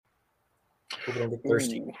We're gonna get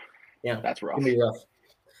thirsty. Ooh, Yeah, that's rough. It's gonna be rough.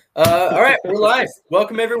 All right, we're live.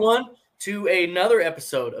 Welcome everyone to another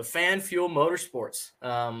episode of Fan Fuel Motorsports.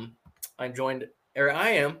 I'm joined, or I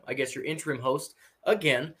am, I guess, your interim host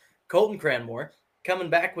again, Colton Cranmore,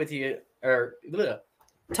 coming back with you.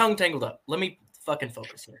 Tongue tangled up. Let me fucking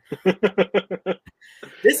focus here.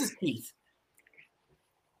 This is Keith.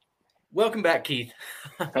 Welcome back, Keith.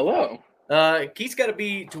 Hello. Keith's got to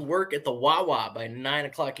be to work at the Wawa by 9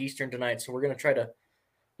 o'clock Eastern tonight, so we're gonna try to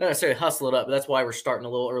not necessarily hustle it up, but that's why we're starting a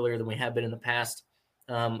little earlier than we have been in the past.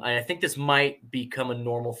 I think this might become a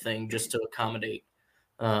normal thing just to accommodate.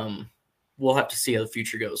 We'll have to see how the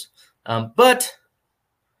future goes. But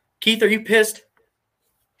Keith, are you pissed?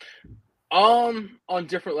 On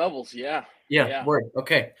different levels, yeah. Yeah. Word.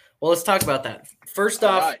 Okay. Well, let's talk about that. First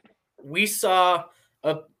off, we saw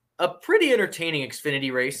a pretty entertaining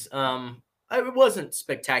Xfinity race. It wasn't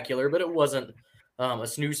spectacular, but it wasn't a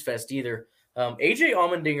snooze fest either. AJ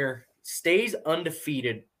Allmendinger stays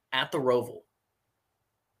undefeated at the Roval.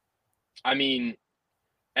 I mean,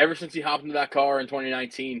 ever since he hopped into that car in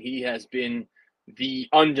 2019, he has been the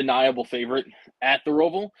undeniable favorite at the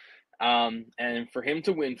Roval. And for him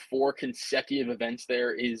to win 4 consecutive events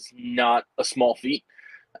there is not a small feat.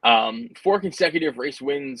 4 consecutive race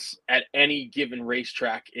wins at any given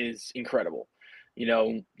racetrack is incredible. You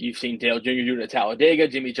know, you've seen Dale Jr. do it at Talladega.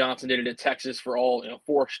 Jimmy Johnson did it at Texas for all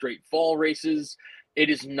 4 straight fall races. It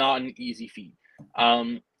is not an easy feat.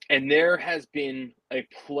 And there has been a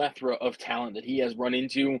plethora of talent that he has run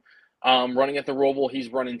into running at the Roval.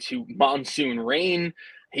 He's run into monsoon rain.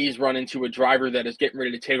 He's run into a driver that is getting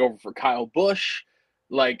ready to take over for Kyle Busch.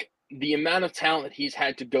 Like, the amount of talent that he's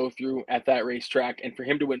had to go through at that racetrack, and for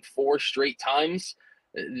him to win 4 straight times,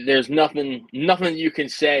 there's nothing you can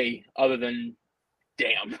say other than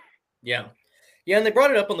damn. Yeah, and they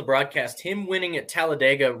brought it up on the broadcast. Him winning at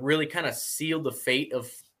Talladega really kind of sealed the fate of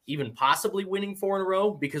even possibly winning 4 in a row,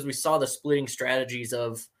 because we saw the splitting strategies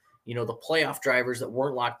of, the playoff drivers that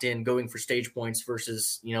weren't locked in going for stage points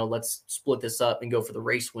versus, let's split this up and go for the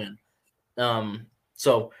race win.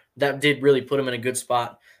 So that did really put him in a good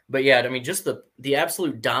spot. But yeah, I mean, just the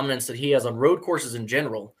absolute dominance that he has on road courses in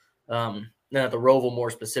general, and at the Roval more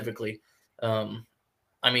specifically.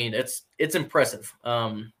 I mean, it's impressive.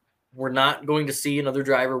 We're not going to see another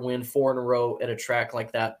driver win 4 in a row at a track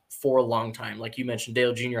like that for a long time. Like you mentioned,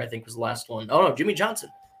 Dale Jr., I think, was the last one. Oh, no, Jimmy Johnson,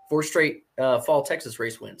 4 straight fall Texas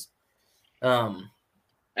race wins. Honestly,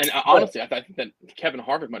 I think that Kevin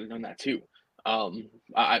Harvick might have done that too.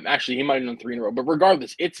 Actually, he might have done 3 in a row. But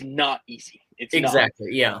regardless, it's not easy. It's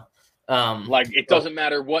exactly, not. Yeah. It doesn't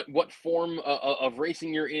matter what form of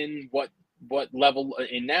racing you're in, what level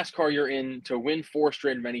in NASCAR you're in, to win 4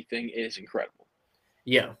 straight of anything is incredible.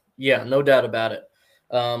 Yeah, no doubt about it.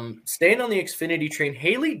 Staying on the Xfinity train,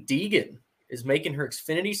 Hailie Deegan is making her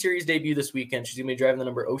Xfinity Series debut this weekend. She's going to be driving the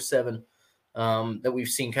number 07 that we've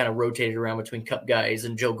seen kind of rotated around between Cup guys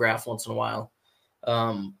and Joe Graf once in a while.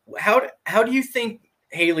 How do you think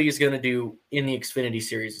Hailie is going to do in the Xfinity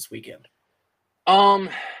Series this weekend?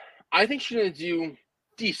 I think she's going to do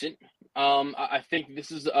decent. I think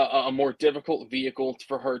this is a more difficult vehicle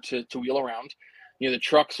for her to wheel around. The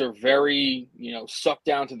trucks are very, sucked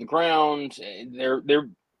down to the ground. They're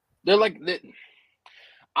like,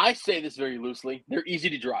 I say this very loosely, they're easy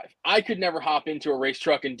to drive. I could never hop into a race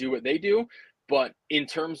truck and do what they do, but in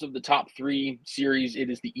terms of the top 3 series, it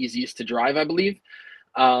is the easiest to drive, I believe.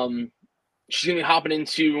 She's going to be hopping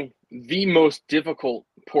into the most difficult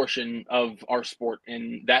portion of our sport,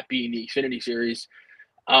 and that being the Xfinity Series.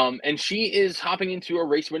 And she is hopping into a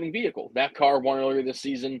race-winning vehicle. That car won earlier this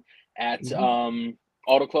season at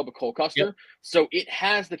Auto Club of Cole Custer. Yep. So it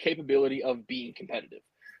has the capability of being competitive.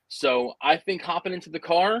 So I think hopping into the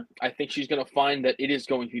car, I think she's going to find that it is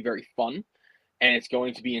going to be very fun, and it's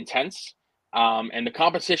going to be intense. And the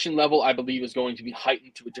competition level, I believe, is going to be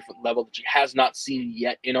heightened to a different level that she has not seen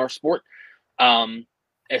yet in our sport,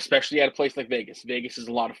 especially at a place like Vegas. Vegas is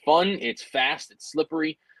a lot of fun. It's fast. It's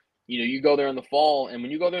slippery. You go there in the fall, and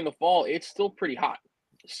when you go there in the fall, it's still pretty hot.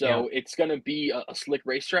 So It's going to be a slick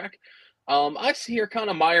racetrack. I see her kind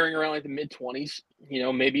of miring around like the mid-20s,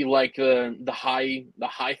 maybe like the high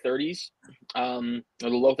 30s, or the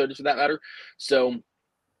low 30s for that matter. So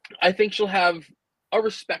I think she'll have a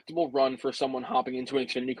respectable run for someone hopping into an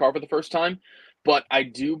Xfinity car for the first time. But I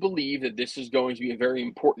do believe that this is going to be a very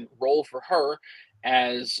important role for her,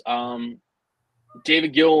 as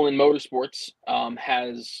David Gilliland Motorsports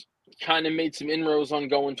has kind of made some inroads on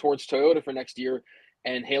going towards Toyota for next year,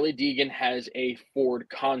 and Hailie Deegan has a Ford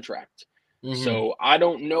contract. Mm-hmm. So I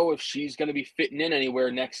don't know if she's going to be fitting in anywhere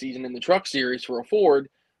next season in the Truck Series for a Ford,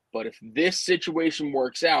 but if this situation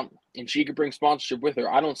works out, and she could bring sponsorship with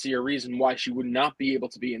her, I don't see a reason why she would not be able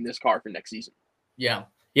to be in this car for next season. Yeah.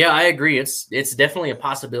 Yeah, I agree. It's definitely a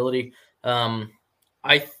possibility.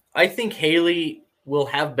 I think Haley will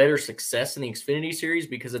have better success in the Xfinity series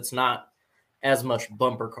because it's not as much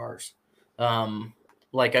bumper cars.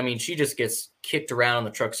 She just gets kicked around in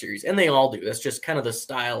the truck series, and they all do. That's just kind of the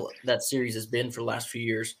style that series has been for the last few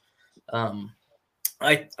years. I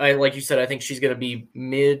like you said, I think she's going to be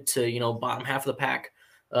mid to bottom half of the pack.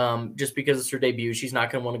 Just because it's her debut, she's not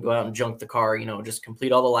going to want to go out and junk the car. Just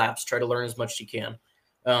complete all the laps, try to learn as much as she can.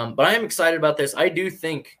 But I am excited about this. I do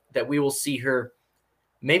think that we will see her,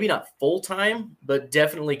 maybe not full time, but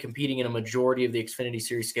definitely competing in a majority of the Xfinity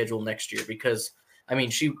Series schedule next year. Because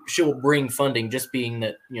she will bring funding just being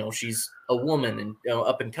that she's a woman and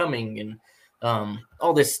up and coming and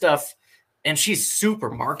all this stuff. And she's super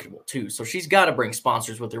marketable too. So she's got to bring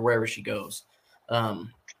sponsors with her wherever she goes. I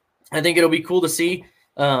think it'll be cool to see.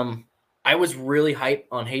 I was really hyped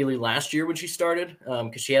on Haley last year when she started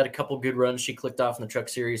because she had a couple good runs. She clicked off in the truck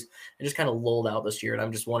series and just kind of lulled out this year. And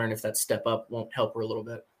I'm just wondering if that step up won't help her a little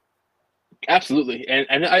bit. Absolutely.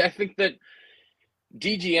 And I think that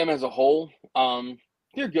DGM as a whole,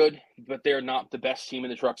 they're good, but they're not the best team in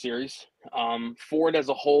the truck series. Ford as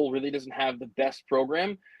a whole really doesn't have the best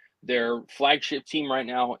program. Their flagship team right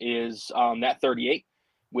now is that 38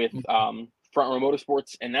 with Front Row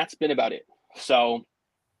Motorsports, and that's been about it. So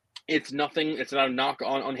it's not a knock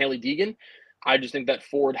on Hailie Deegan. I just think that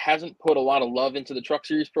Ford hasn't put a lot of love into the truck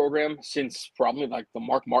series program since probably like the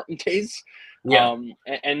Mark Martin days. Yeah.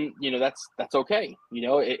 And that's okay.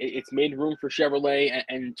 It's made room for Chevrolet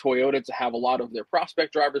and Toyota to have a lot of their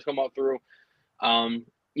prospect drivers come up through.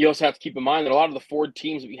 You also have to keep in mind that a lot of the Ford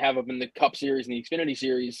teams that we have up in the Cup Series and the Xfinity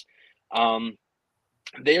Series,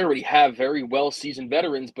 they already have very well-seasoned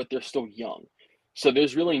veterans, but they're still young. So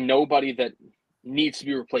there's really nobody that needs to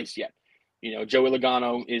be replaced yet. Joey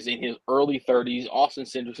Logano is in his early 30s. Austin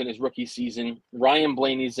Cindric's in his rookie season. Ryan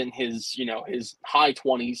Blaney's in his high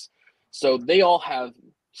 20s. So they all have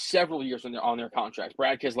several years on their contracts.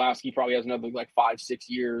 Brad Keselowski probably has another 5-6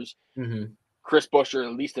 years. Mm-hmm. Chris Buescher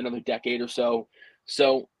at least another decade or so.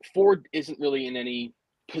 So Ford isn't really in any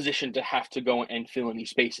position to have to go and fill any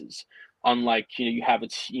spaces. Unlike you have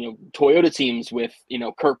Toyota teams with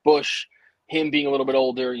Kurt Busch, him being a little bit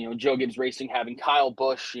older, Joe Gibbs Racing having Kyle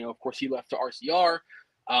Busch, of course he left to RCR,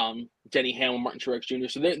 Denny Hamlin, Martin Truex Jr.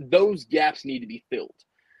 So those gaps need to be filled.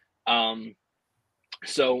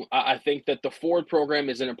 So I think that the Ford program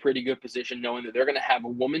is in a pretty good position, knowing that they're going to have a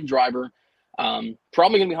woman driver,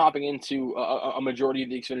 probably going to be hopping into a majority of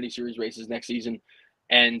the Xfinity Series races next season,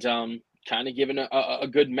 and kind of giving a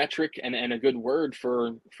good metric and a good word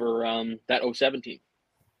for that 07 team.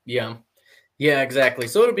 Yeah, exactly.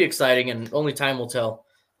 So it'll be exciting, and only time will tell.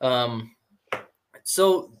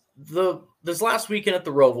 So this last weekend at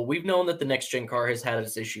the Roval, we've known that the next gen car has had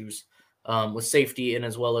its issues with safety and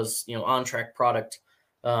as well as on track product.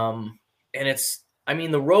 And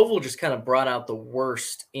the Roval just kind of brought out the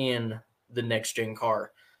worst in the next gen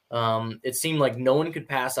car. It seemed like no one could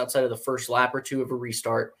pass outside of the first lap or two of a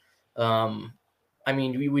restart.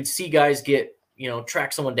 We would see guys get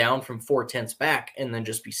track someone down from 4/10 back and then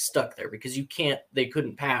just be stuck there because they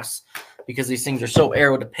couldn't pass because these things are so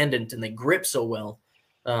aero dependent and they grip so well.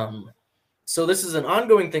 So this is an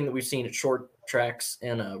ongoing thing that we've seen at short tracks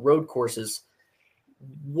and road courses.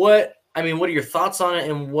 What are your thoughts on it,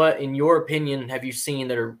 and what, in your opinion, have you seen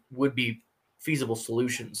that would be feasible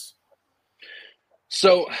solutions?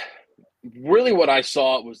 So really what I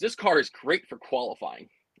saw was this car is great for qualifying.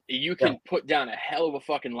 You can put down a hell of a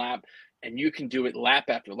fucking lap, and you can do it lap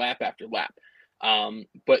after lap after lap.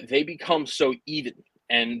 But they become so even,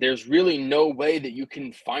 and there's really no way that you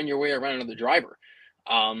can find your way around another driver.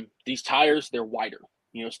 These tires, they're wider.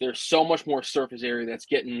 So there's so much more surface area that's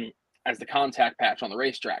getting as the contact patch on the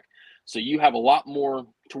racetrack. So you have a lot more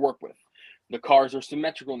to work with. The cars are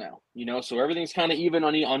symmetrical now, so everything's kind of even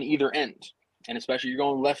on either end. And especially you're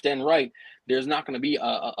going left and right, there's not going to be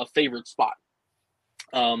a favorite spot.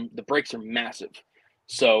 The brakes are massive.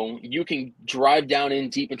 So you can drive down in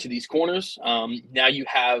deep into these corners. Now you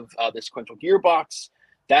have the sequential gearbox.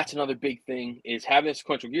 That's another big thing, is having a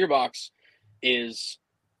sequential gearbox is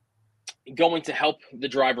going to help the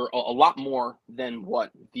driver a lot more than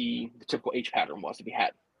what the typical H pattern was that we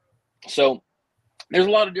had. So there's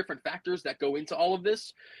a lot of different factors that go into all of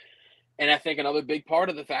this. And I think another big part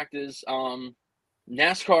of the fact is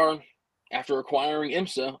NASCAR, after acquiring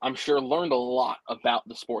IMSA, I'm sure learned a lot about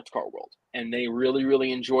the sports car world. And they really,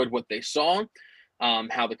 really enjoyed what they saw,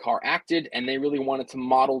 how the car acted, and they really wanted to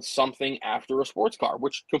model something after a sports car,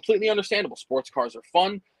 which completely understandable. Sports cars are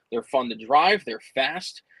fun. They're fun to drive. They're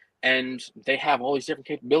fast. and they have all these different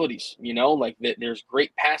capabilities, like there's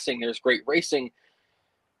great passing, there's great racing.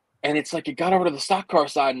 And it's like it got over to the stock car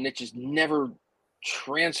side and it just never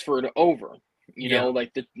transferred over. Yeah.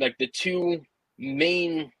 Like the two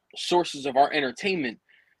main sources of our entertainment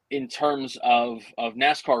in terms of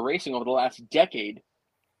NASCAR racing over the last decade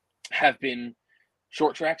have been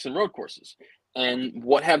short tracks and road courses. And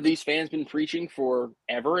what have these fans been preaching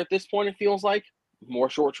forever at this point, it feels like? More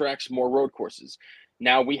short tracks, more road courses.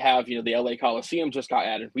 Now we have, the LA Coliseum just got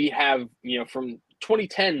added. We have, from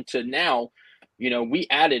 2010 to now, we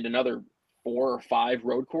added another 4 or 5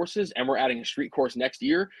 road courses, and we're adding a street course next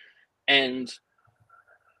year. And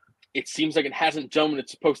it seems like it hasn't done what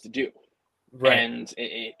it's supposed to do. Right. And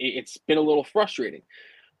it's been a little frustrating.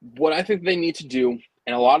 What I think they need to do,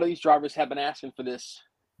 and a lot of these drivers have been asking for this,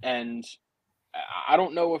 and I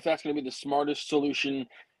don't know if that's going to be the smartest solution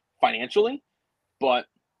financially, but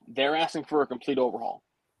they're asking for a complete overhaul.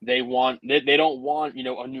 They don't want,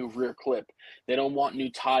 a new rear clip. They don't want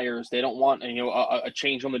new tires. They don't want, a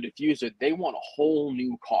change on the diffuser. They want a whole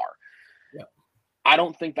new car. Yeah. I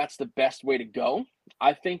don't think that's the best way to go.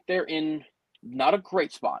 I think they're in not a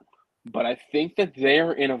great spot, but I think that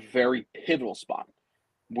they're in a very pivotal spot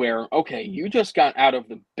where, okay, you just got out of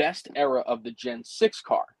the best era of the Gen 6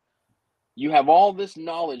 car. You have all this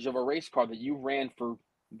knowledge of a race car that you ran for,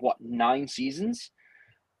 9 seasons?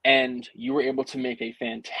 And you were able to make a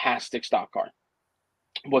fantastic stock car.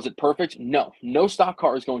 Was it perfect? No. No stock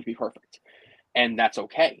car is going to be perfect. And that's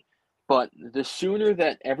okay. But the sooner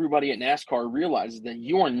that everybody at NASCAR realizes that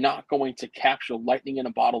you are not going to capture lightning in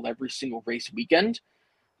a bottle every single race weekend,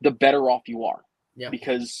 the better off you are. Yeah.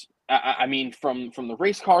 Because, I mean, from the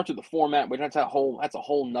race car to the format, which that's a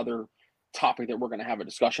whole nother topic that we're going to have a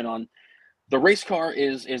discussion on. The race car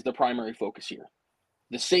is the primary focus here.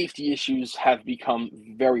 The safety issues have become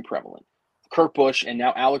very prevalent. Kurt Busch and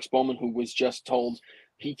now Alex Bowman, who was just told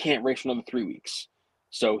he can't race for another 3 weeks.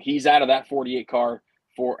 So he's out of that 48 car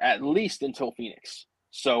for at least until Phoenix.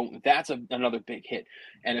 So that's another big hit.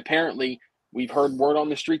 And apparently we've heard word on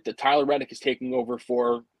the street that Tyler Reddick is taking over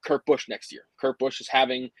for Kurt Busch next year. Kurt Busch is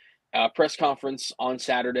having a press conference on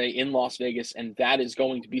Saturday in Las Vegas, and that is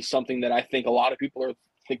going to be something that I think a lot of people are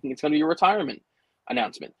thinking it's going to be a retirement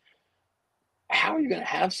announcement. How are you going to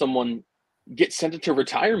have someone get sent into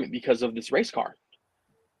retirement because of this race car?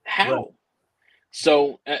 How? Right.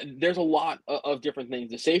 So there's a lot of different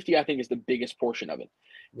things. The safety, I think, is the biggest portion of it.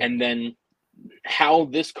 Yeah. And then how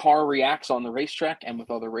this car reacts on the racetrack and with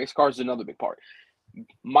other race cars is another big part.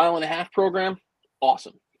 1.5 mile program,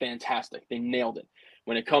 awesome, fantastic. They nailed it.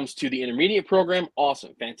 When it comes to the intermediate program,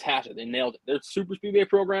 awesome, fantastic. They nailed it. Their super speedway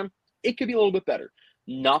program, it could be a little bit better.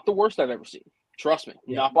 Not the worst I've ever seen. Trust me,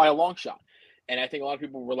 not by a long shot. And I think a lot of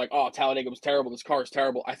people were like, oh, Talladega was terrible. This car is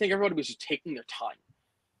terrible. I think everybody was just taking their time.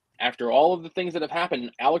 After all of the things that have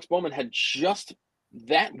happened, Alex Bowman had just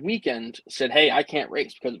that weekend said, hey, I can't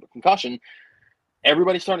race because of a concussion.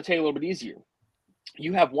 Everybody started to take it a little bit easier.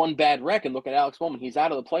 You have one bad wreck, and look at Alex Bowman. He's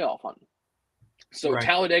out of the playoff hunt. So right.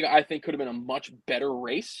 Talladega, I think, could have been a much better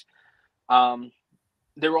race.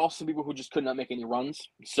 There were also people who just could not make any runs.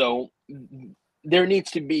 So there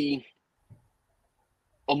needs to be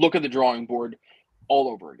a look at the drawing board all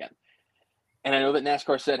over again. And I know that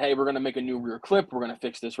NASCAR said, hey, we're going to make a new rear clip. We're going to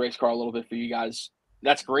fix this race car a little bit for you guys.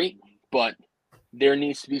 That's great, but there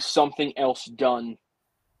needs to be something else done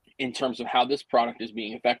in terms of how this product is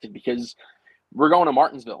being affected, because we're going to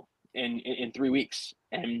Martinsville in 3 weeks,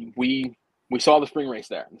 and we saw the spring race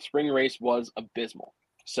there. The spring race was abysmal.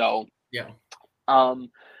 So yeah,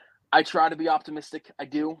 I try to be optimistic. I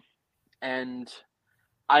do, and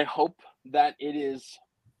I hope that it is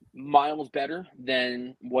miles better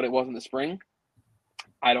than what it was in the spring.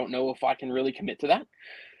 I don't know if I can really commit to that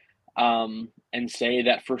and say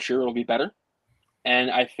that for sure it'll be better.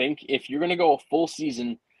 And I think if you're going to go a full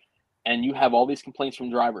season and you have all these complaints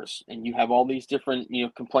from drivers and you have all these different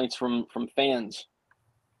complaints from fans,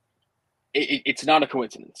 it's not a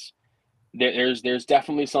coincidence. There's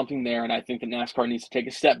definitely something there, and I think that NASCAR needs to take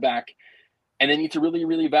a step back, and they need to really,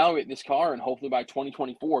 really evaluate this car, and hopefully by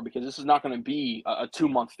 2024, because this is not going to be a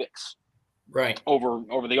 2-month fix, right?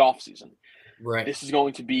 Over the off season, right? This is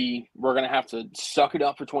going to be, we're going to have to suck it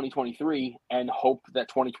up for 2023 and hope that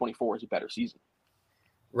 2024 is a better season.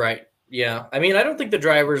 Right. Yeah. I mean, I don't think the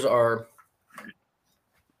drivers are.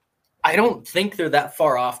 I don't think they're that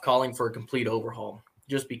far off calling for a complete overhaul,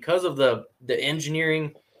 just because of the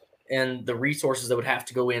engineering and the resources that would have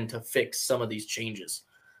to go in to fix some of these changes.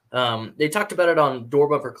 They talked about it on Door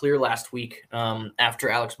Bumper Clear last week after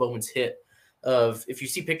Alex Bowman's hit. Of if you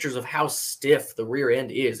see pictures of how stiff the rear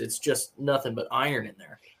end is, it's just nothing but iron in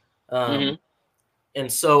there.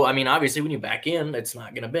 And so, I mean, obviously when you back in, it's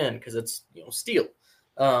not going to bend because it's, steel.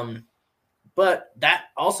 But that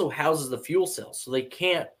also houses the fuel cell. So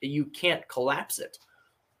you can't collapse it.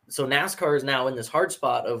 So NASCAR is now in this hard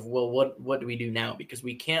spot of, well, what do we do now? Because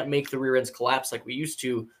we can't make the rear ends collapse like we used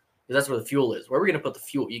to, because that's where the fuel is. Where are we going to put the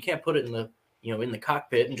fuel? You can't put it in the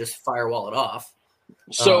cockpit and just firewall it off.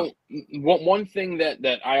 So one thing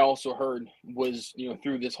that I also heard was,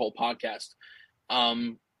 through this whole podcast,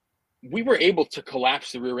 we were able to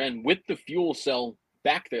collapse the rear end with the fuel cell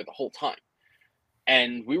back there the whole time.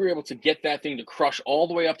 And we were able to get that thing to crush all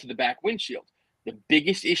the way up to the back windshield. The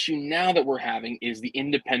biggest issue now that we're having is the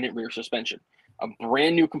independent rear suspension, a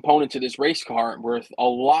brand new component to this race car with a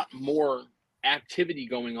lot more activity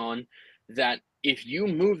going on, that if you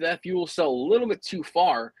move that fuel cell a little bit too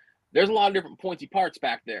far, there's a lot of different pointy parts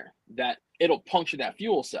back there that it'll puncture that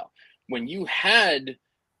fuel cell. When you had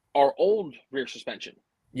our old rear suspension,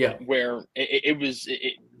 where it was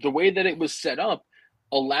the way that it was set up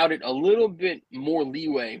allowed it a little bit more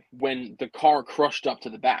leeway when the car crushed up to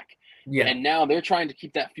the back. Yeah. And now they're trying to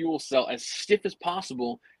keep that fuel cell as stiff as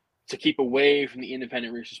possible to keep away from the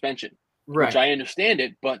independent rear suspension, which I understand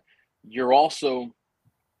it, but you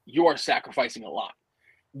are sacrificing a lot.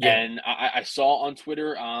 Yeah. And I saw on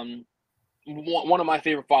Twitter, one of my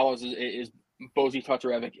favorite followers is Bozy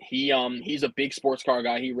Tatarevic. He's a big sports car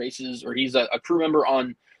guy. He races, or he's a crew member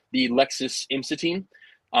on the Lexus IMSA team.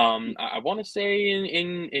 I want to say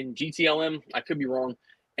in GTLM. I could be wrong.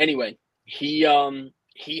 Anyway, he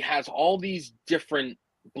has all these different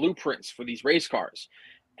blueprints for these race cars,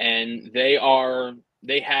 and there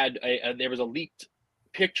was a leaked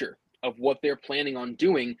picture of what they're planning on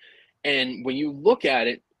doing, and when you look at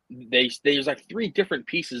it, there's like 3 different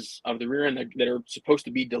pieces of the rear end that are supposed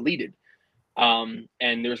to be deleted, and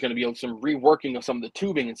there's going to be some reworking of some of the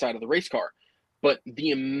tubing inside of the race car. But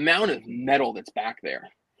the amount of metal that's back there,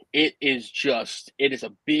 it is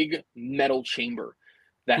a big metal chamber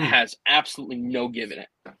that has absolutely no give in it.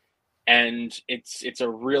 And it's a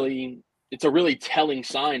really telling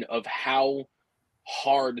sign of how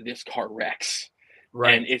hard this car wrecks.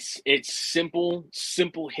 Right. And it's simple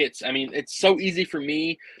hits. I mean, it's so easy for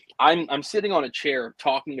me. I'm sitting on a chair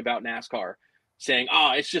talking about NASCAR saying,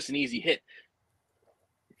 it's just an easy hit.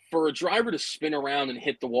 For a driver to spin around and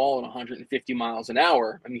hit the wall at 150 miles an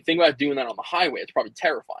hour, I mean, think about doing that on the highway. It's probably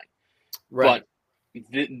terrifying. Right.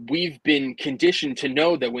 But we've been conditioned to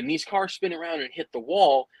know that when these cars spin around and hit the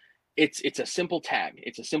wall, it's a simple tag.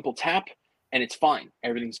 It's a simple tap, and it's fine.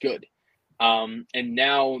 Everything's good. And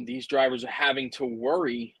now these drivers are having to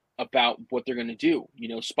worry about what they're going to do.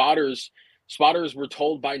 Spotters were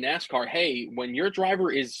told by NASCAR, hey, when your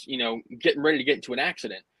driver is, getting ready to get into an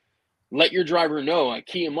accident, let your driver know,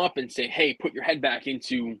 key him up and say, hey, put your head back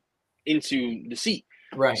into the seat.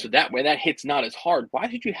 Right. So that way that hit's not as hard. Why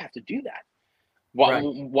did you have to do that?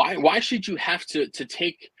 Why should you have to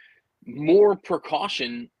take more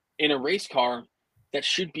precaution in a race car that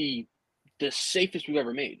should be the safest we've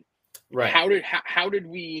ever made? Right. How did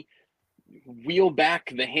we wheel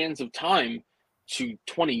back the hands of time to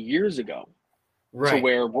 20 years ago? Right. To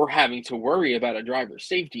where we're having to worry about a driver's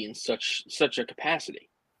safety in such a capacity?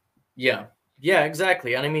 Yeah,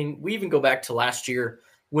 exactly. And I mean, we even go back to last year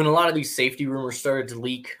when a lot of these safety rumors started to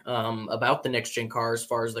leak about the next gen car as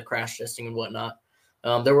far as the crash testing and whatnot.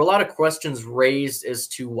 There were a lot of questions raised as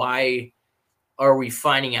to why are we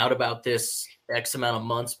finding out about this X amount of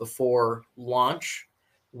months before launch?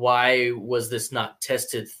 Why was this not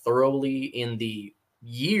tested thoroughly in the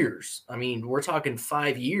years? I mean, we're talking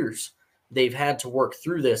 5 years they've had to work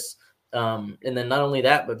through this. And then not only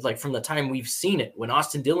that, but like from the time we've seen it, when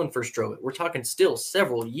Austin Dillon first drove it, we're talking still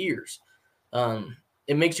several years.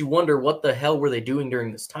 It makes you wonder what the hell were they doing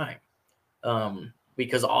during this time?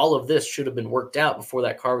 Because all of this should have been worked out before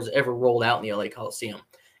that car was ever rolled out in the LA Coliseum.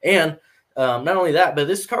 And not only that, but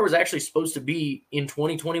this car was actually supposed to be in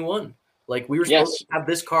 2021. Like we were supposed to have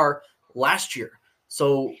this car last year.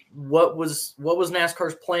 So what was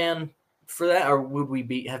NASCAR's plan for that? Or would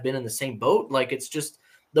we have been in the same boat? Like it's just,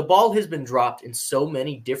 the ball has been dropped in so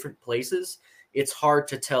many different places. It's hard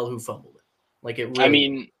to tell who fumbled it. Like it really, I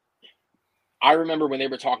mean, I remember when they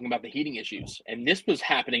were talking about the heating issues, and this was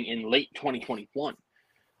happening in late 2021.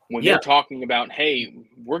 When they're talking about, hey,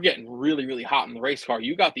 we're getting really, really hot in the race car.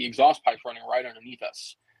 You got the exhaust pipes running right underneath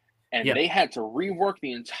us. And they had to rework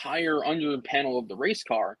the entire under panel of the race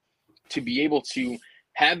car to be able to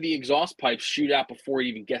have the exhaust pipes shoot out before it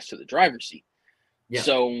even gets to the driver's seat. Yeah.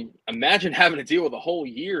 So imagine having to deal with a whole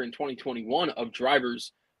year in 2021 of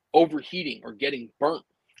drivers overheating or getting burnt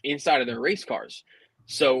inside of their race cars.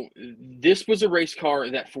 So this was a race car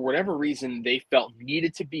that for whatever reason they felt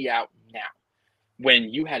needed to be out now. when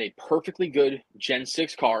you had a perfectly good Gen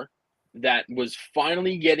 6 car that was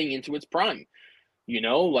finally getting into its prime.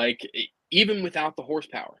 Even without the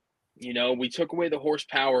horsepower. We took away the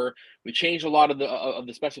horsepower. We changed a lot of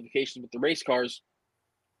the specifications with the race cars,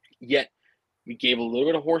 yet we gave a little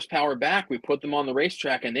bit of horsepower back. We put them on the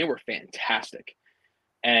racetrack, and they were fantastic.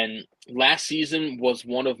 And last season was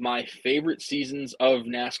one of my favorite seasons of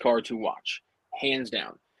NASCAR to watch, hands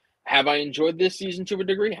down. Have I enjoyed this season to a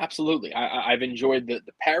degree? Absolutely. I've enjoyed the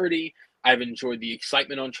parity. I've enjoyed the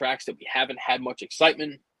excitement on tracks that we haven't had much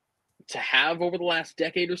excitement to have over the last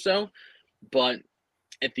decade or so. But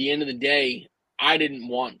at the end of the day, I don't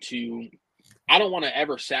want to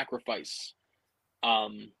ever sacrifice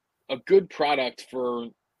a good product for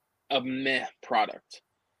a meh product.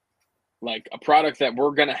 Like a product that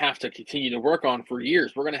we're going to have to continue to work on for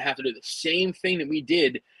years. We're going to have to do the same thing that we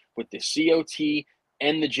did with the COT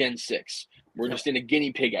and the Gen 6. We're just in a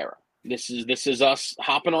guinea pig era. This is us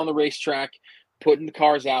hopping on the racetrack, putting the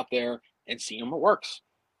cars out there, and seeing what works.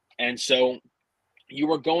 And so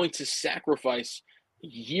you are going to sacrifice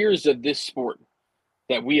years of this sport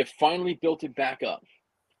that we have finally built it back up,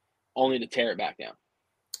 only to tear it back down.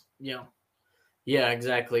 Yeah,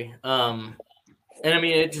 exactly. And I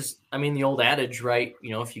mean, the old adage, right?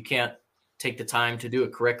 If you can't take the time to do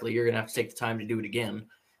it correctly, you're going to have to take the time to do it again.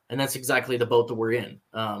 And that's exactly the boat that we're in.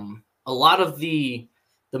 A lot of the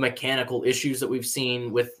mechanical issues that we've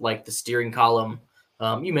seen with like the steering column,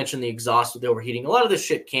 you mentioned the exhaust with overheating. A lot of this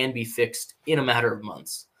shit can be fixed in a matter of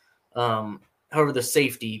months. However, the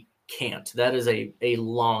safety can't. That is a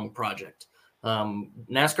long project.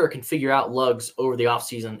 NASCAR can figure out lugs over the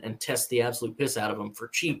offseason and test the absolute piss out of them for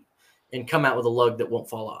cheap and come out with a lug that won't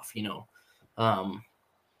fall off,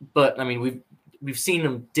 But I mean, we've seen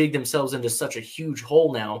them dig themselves into such a huge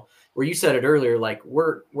hole now where you said it earlier, like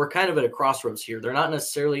we're kind of at a crossroads here. They're not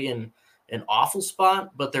necessarily in an awful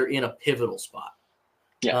spot, but they're in a pivotal spot.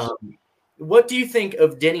 Yes. What do you think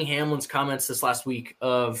of Denny Hamlin's comments this last week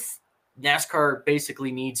of NASCAR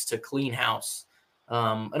basically needs to clean house?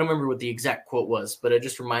 I don't remember what the exact quote was, but it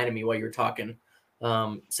just reminded me while you were talking,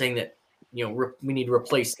 saying that, we need to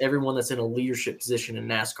replace everyone that's in a leadership position in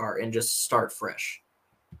NASCAR and just start fresh.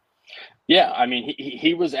 Yeah, I mean,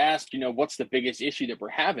 he was asked, what's the biggest issue that we're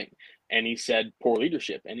having? And he said, poor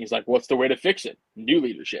leadership. And he's like, what's the way to fix it? New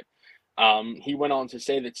leadership. He went on to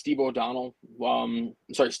say that Steve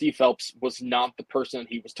Phelps was not the person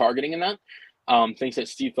he was targeting in that. Thinks that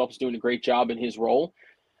Steve Phelps is doing a great job in his role.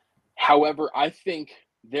 However, I think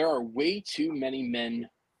there are way too many men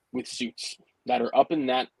with suits that are up in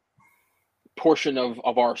that portion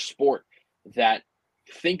of our sport that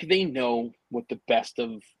think they know what the best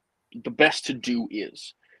to do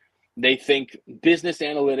is. They think business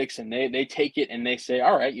analytics, and they take it and they say,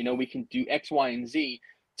 all right, we can do X, Y, and Z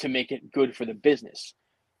to make it good for the business.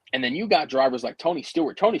 And then you got drivers like Tony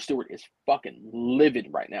Stewart. Tony Stewart is fucking livid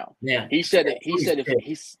right now. Yeah. He said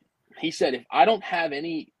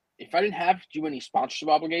if I didn't have to do any sponsorship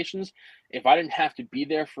obligations, if I didn't have to be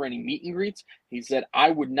there for any meet and greets, he said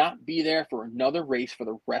I would not be there for another race for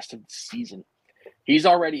the rest of the season. He's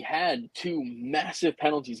already had 2 massive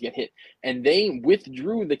penalties get hit, and they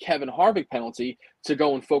withdrew the Kevin Harvick penalty to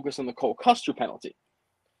go and focus on the Cole Custer penalty.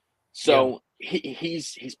 So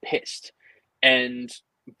he's pissed. And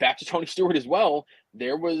back to Tony Stewart as well,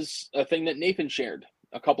 there was a thing that Nathan shared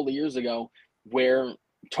a couple of years ago where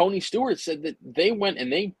Tony Stewart said that they went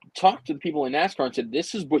and they talked to the people in NASCAR and said,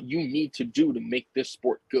 this is what you need to do to make this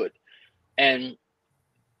sport good. And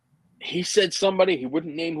he said somebody, he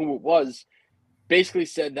wouldn't name who it was, basically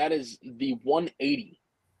said that is the 180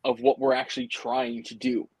 of what we're actually trying to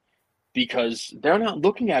do, because they're not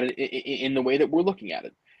looking at it in the way that we're looking at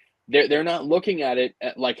it. They're not looking at it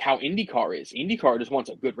at like how IndyCar is. IndyCar just wants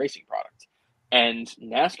a good racing product, and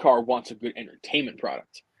NASCAR wants a good entertainment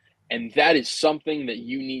product. And that is something that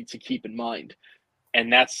you need to keep in mind.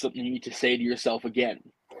 And that's something you need to say to yourself again.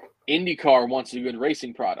 IndyCar wants a good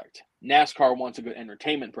racing product. NASCAR wants a good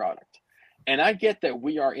entertainment product. And I get that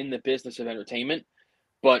we are in the business of entertainment,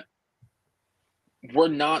 but we're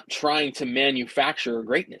not trying to manufacture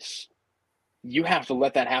greatness. You have to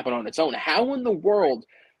let that happen on its own. How in the world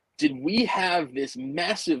did we have this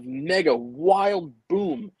massive, mega, wild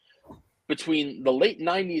boom between the late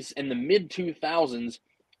 90s and the mid 2000s,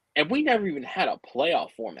 and we never even had a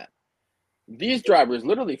playoff format? These drivers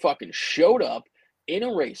literally fucking showed up in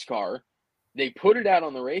a race car. They put it out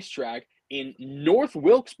on the racetrack in North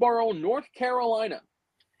Wilkesboro, North Carolina.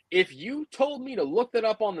 If you told me to look that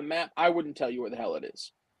up on the map, I wouldn't tell you where the hell it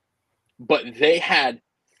is. But they had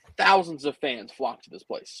thousands of fans flock to this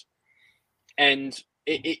place. And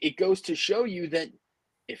it goes to show you that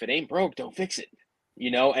if it ain't broke, don't fix it.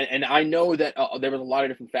 and I know that there was a lot of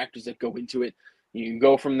different factors that go into it. You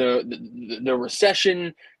go from the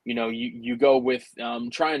recession, you go with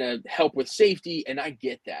trying to help with safety, and I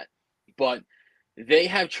get that. But they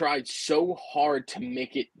have tried so hard to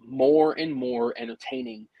make it more and more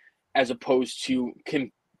entertaining as opposed to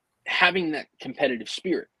having that competitive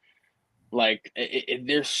spirit. Like,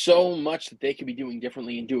 there's so much that they could be doing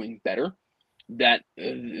differently and doing better that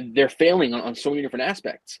they're failing on so many different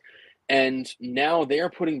aspects. And now they are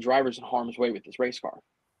putting drivers in harm's way with this race car.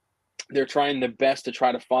 They're trying their best to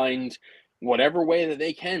try to find whatever way that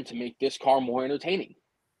they can to make this car more entertaining.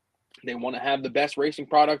 They want to have the best racing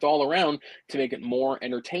product all around to make it more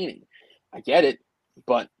entertaining. I get it,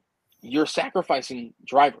 but you're sacrificing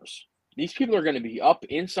drivers. These people are going to be up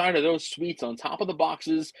inside of those suites on top of the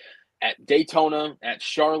boxes at Daytona, at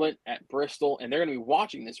Charlotte, at Bristol, and they're going to be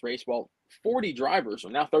watching this race. Well, 40 drivers, or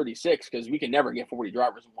now 36, because we can never get 40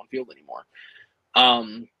 drivers in one field anymore.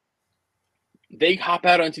 They hop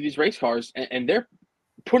out onto these race cars, and they're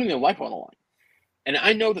putting their life on the line. And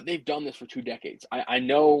I know that they've done this for 2 decades. I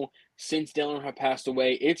know since Dale Earnhardt passed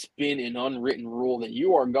away, it's been an unwritten rule that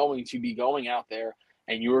you are going to be going out there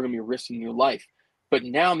and you are going to be risking your life. But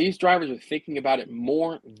now these drivers are thinking about it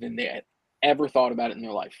more than they had ever thought about it in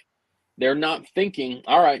their life. They're not thinking,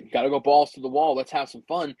 all right, got to go balls to the wall. Let's have some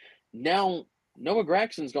fun. Now, Noah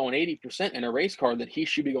Gragson's going 80% in a race car that he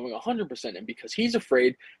should be going 100% in because he's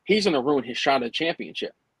afraid he's going to ruin his shot at a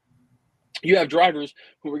championship. You have drivers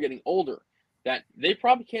who are getting older that they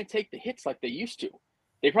probably can't take the hits like they used to.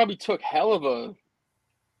 They probably took hell of a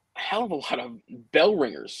lot of bell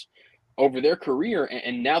ringers over their career,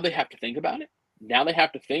 and now they have to think about it. Now they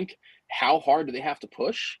have to think, how hard do they have to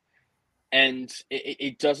push? And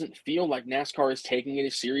it doesn't feel like NASCAR is taking it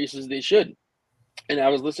as serious as they should. And I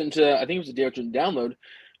was listening to, I think it was a Dale Jr. Download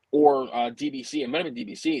or DBC. It might have been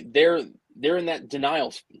DBC. They're in that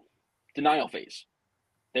denial phase.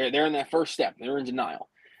 They're in that first step. They're in denial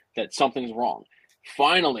that something's wrong.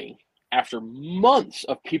 Finally, after months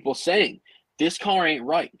of people saying this car ain't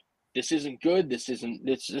right, this isn't good, this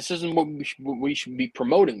isn't what we should be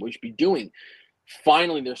promoting, what we should be doing.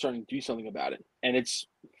 Finally, they're starting to do something about it, and it's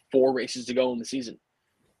 4 races to go in the season.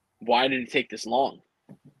 Why did it take this long?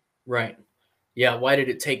 Right. Yeah. Why did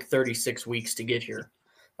it take 36 weeks to get here?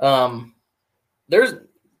 You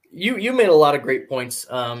made a lot of great points.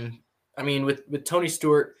 I mean, with Tony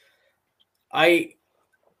Stewart, I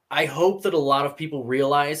hope that a lot of people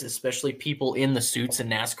realize, especially people in the suits in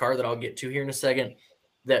NASCAR that I'll get to here in a second,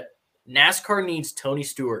 that NASCAR needs Tony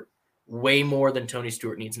Stewart way more than Tony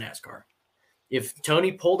Stewart needs NASCAR. If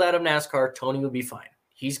Tony pulled out of NASCAR, Tony would be fine.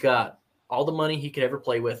 He's got all the money he could ever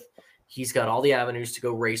play with. He's got all the avenues to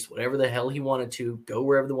go race whatever the hell he wanted to, go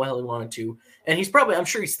wherever the hell he wanted to. And I'm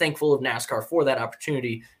sure he's thankful of NASCAR for that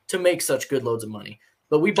opportunity to make such good loads of money.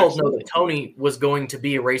 But we both know that Tony was going to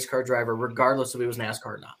be a race car driver regardless if it was NASCAR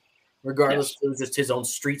or not, regardless if it was just his own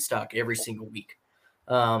street stock every single week.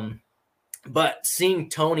 But seeing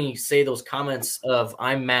Tony say those comments of,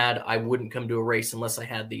 I'm mad I wouldn't come to a race unless I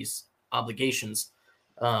had these obligations,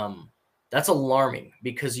 that's alarming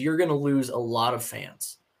because you're going to lose a lot of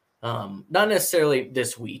fans. Not necessarily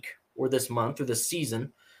this week or this month or this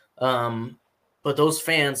season, but those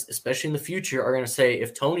fans, especially in the future, are going to say,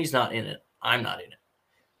 if Tony's not in it, I'm not in it,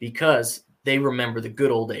 because they remember the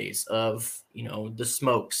good old days of, the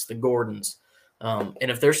Smokes, the Gordons. And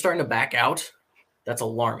if they're starting to back out, that's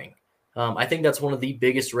alarming. I think that's one of the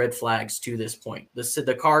biggest red flags to this point.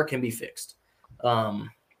 The car can be fixed.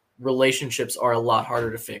 Relationships are a lot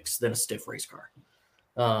harder to fix than a stiff race car.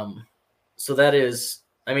 So that is,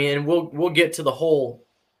 and we'll get to the whole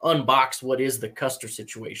unbox what is the Custer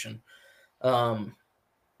situation. But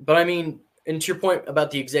and to your point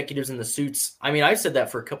about the executives in the suits, I've said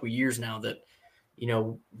that for a couple of years now that,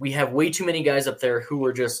 we have way too many guys up there who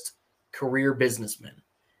are just career businessmen.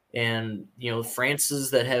 And,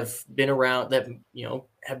 Francis that have been around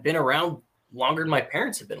longer than my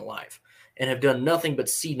parents have been alive and have done nothing but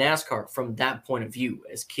see NASCAR from that point of view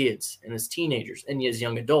as kids and as teenagers and as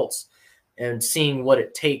young adults, and seeing what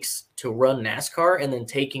it takes to run NASCAR and then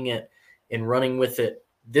taking it and running with it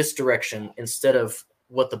this direction instead of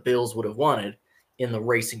what the Bills would have wanted in the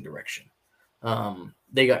racing direction.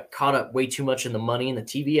 They got caught up way too much in the money and the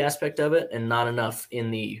TV aspect of it and not enough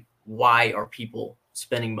in the why are people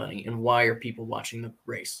spending money and why are people watching the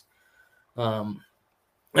race.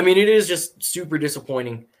 It is just super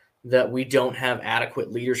disappointing that we don't have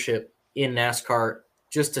adequate leadership in NASCAR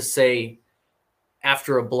just to say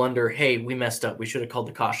after a blunder, hey, we messed up. We should have called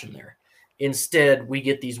the caution there. Instead, we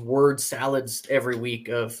get these word salads every week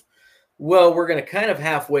of, Well, we're going to kind of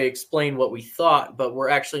halfway explain what we thought, but we're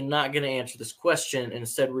actually not going to answer this question.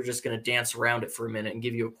 Instead, we're just going to dance around it for a minute and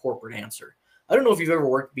give you a corporate answer. I don't know if you've ever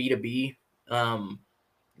worked B2B,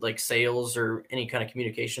 like sales or any kind of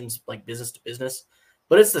communications, like business to business,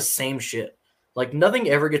 but it's the same shit. Like nothing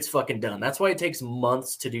ever gets fucking done. That's why it takes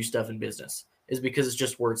months to do stuff in business, is because it's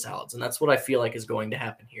just word salads. And that's what I feel like is going to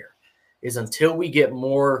happen here, is until we get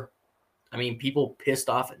more, I mean, people pissed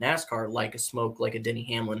off at NASCAR, like a Smoke, like a Denny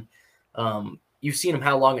Hamlin. You've seen them,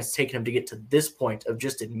 how long it's taken them to get to this point of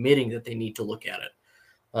just admitting that they need to look at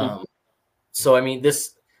it. So, I mean,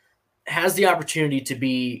 this has the opportunity to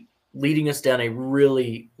be leading us down a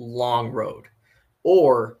really long road,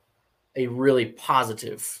 or a really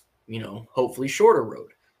positive, hopefully shorter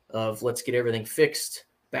road of let's get everything fixed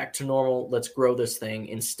back to normal. Let's grow this thing,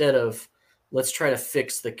 instead of let's try to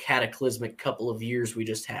fix the cataclysmic couple of years we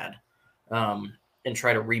just had, and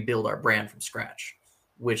try to rebuild our brand from scratch,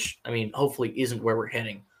 which, I mean, hopefully isn't where we're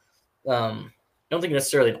heading. I don't think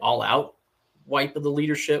necessarily an all-out wipe of the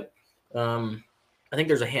leadership. I think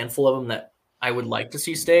there's a handful of them that I would like to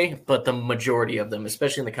see stay, but the majority of them,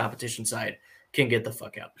 especially in the competition side, can get the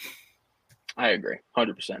fuck out. I agree,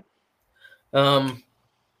 100%.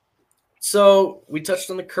 So we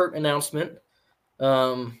touched on the Kurt announcement.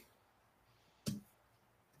 Byron's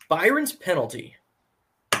penalty,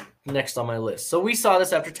 next on my list. So we saw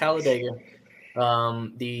this after Talladega.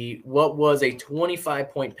 What was a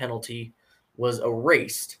 25-point penalty was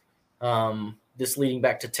erased. This leading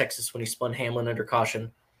back to Texas when he spun Hamlin under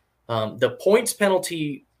caution. The points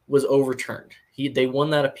penalty was overturned. They won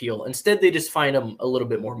that appeal. Instead, they just fined him a little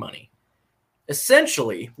bit more money.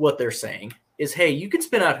 Essentially, what they're saying is, hey, you can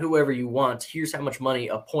spin out whoever you want. Here's how much money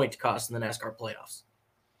a point costs in the NASCAR playoffs.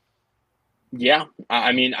 Yeah,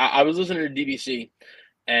 I mean, I was listening to DBC,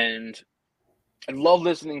 and I love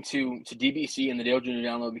listening to DBC and the Dale Jr.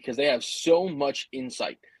 Download, because they have so much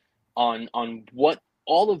insight on what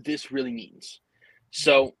all of this really means.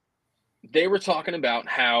 So they were talking about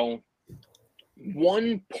how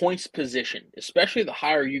 1 points position, especially the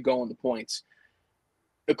higher you go in the points,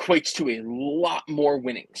 equates to a lot more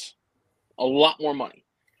winnings, a lot more money.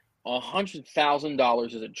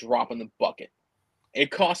 $100,000 is a drop in the bucket.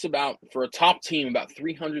 It costs for a top team, about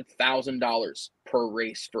 $300,000 per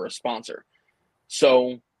race for a sponsor.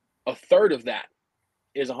 So a third of that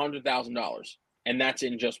is $100,000, and that's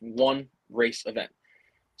in just one race event.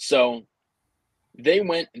 So they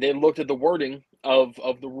looked at the wording of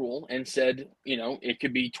the rule and said, it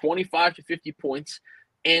could be 25 to 50 points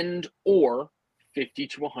and or $50,000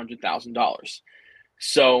 to $100,000.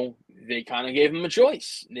 So they kind of gave him a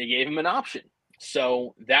choice. They gave him an option.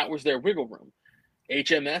 So that was their wiggle room.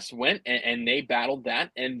 HMS went and they battled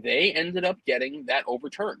that, and they ended up getting that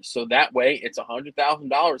overturned. So that way it's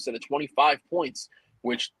 $100,000 instead of 25 points,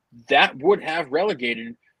 which that would have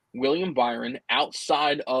relegated William Byron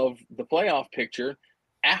outside of the playoff picture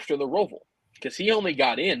after the Roval, because he only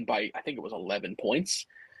got in by, I think it was 11 points.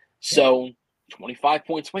 So 25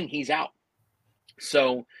 point swing, he's out.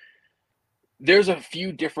 So there's a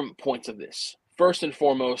few different points of this. First and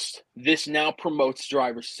foremost, this now promotes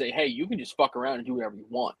drivers to say, hey, you can just fuck around and do whatever you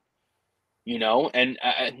want. And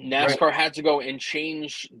NASCAR had to go and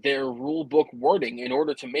change their rule book wording in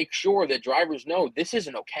order to make sure that drivers know this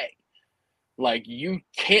isn't okay. Like, you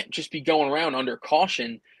can't just be going around under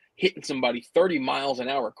caution, hitting somebody 30 miles an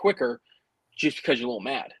hour quicker just because you're a little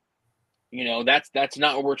mad. That's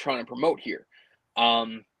not what we're trying to promote here.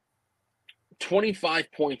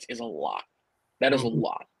 25 points is a lot. That is a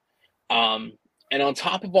lot. And on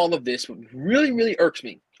top of all of this, what really, really irks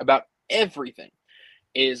me about everything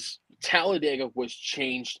is Talladega was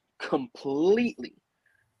changed completely.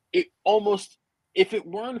 If it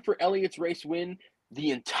weren't for Elliott's race win,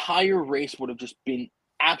 the entire race would have just been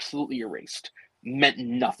absolutely erased. Meant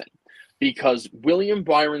nothing. Because William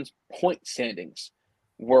Byron's point standings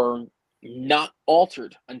were not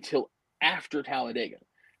altered until after Talladega.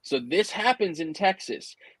 So this happens in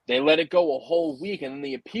Texas. They let it go a whole week, and then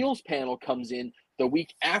the appeals panel comes in the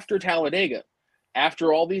week after Talladega.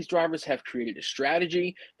 After all these drivers have created a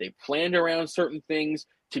strategy, they planned around certain things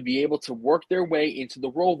to be able to work their way into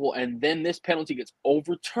the Roval, and then this penalty gets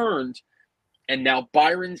overturned, and now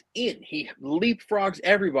Byron's in. He leapfrogs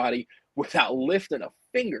everybody without lifting a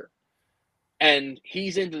finger, and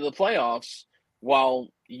he's into the playoffs while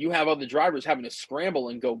you have other drivers having to scramble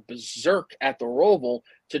and go berserk at the Roval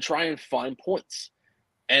to try and find points.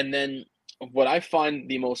 And then what I find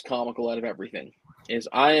the most comical out of everything is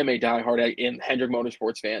I am a diehard Hendrick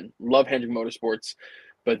Motorsports fan, love Hendrick Motorsports,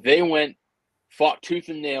 but they fought tooth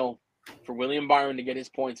and nail for William Byron to get his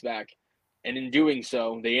points back, And in doing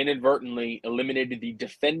so, they inadvertently eliminated the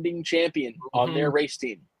defending champion on their race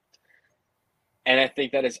team. And I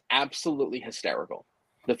think that is absolutely hysterical.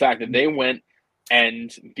 The fact that they went,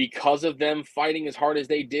 and because of them fighting as hard as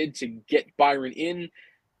they did to get Byron in,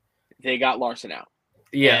 they got Larson out.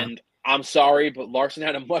 Yeah. And I'm sorry, but Larson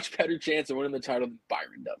had a much better chance of winning the title than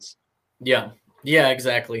Byron does. Yeah. Yeah,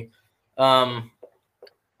 exactly.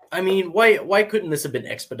 I mean, why couldn't this have been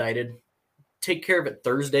expedited? Take care of it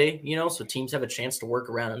Thursday, so teams have a chance to work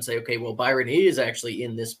around and say, okay, well, Byron is actually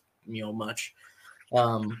in this, much.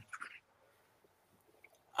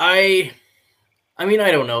 I mean,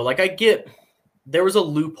 I don't know. Like, I get there was a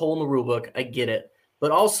loophole in the rule book. I get it.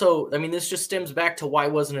 But also, I mean, this just stems back to why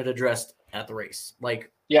wasn't it addressed at the race?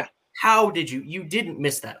 Like, yeah, how did you didn't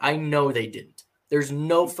miss that? I know they didn't. There's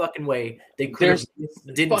no fucking way they could have.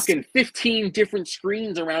 There's fucking 15 different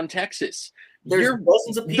screens around Texas. There's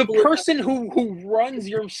dozens of people. The person who runs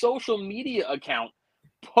your social media account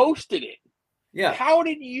posted it. Yeah. How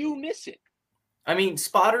did you miss it? I mean,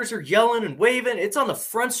 spotters are yelling and waving. It's on the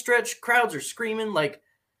front stretch. Crowds are screaming. Like,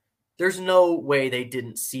 there's no way they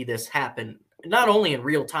didn't see this happen. Not only in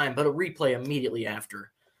real time, but a replay immediately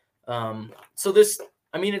after. So this,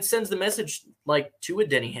 I mean, it sends the message like to a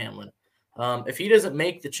Denny Hamlin. If he doesn't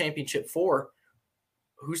make the championship 4,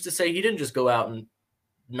 who's to say he didn't just go out and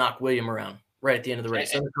knock William around right at the end of the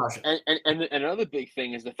race under caution? And another big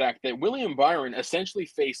thing is the fact that William Byron essentially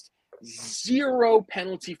faced 0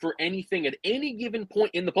 penalty for anything at any given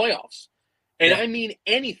point in the playoffs. And I mean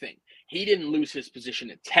anything. He didn't lose his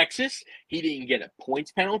position at Texas. He didn't get a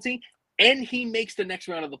points penalty. And he makes the next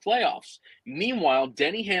round of the playoffs. Meanwhile,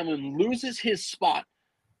 Denny Hamlin loses his spot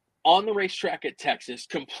on the racetrack at Texas,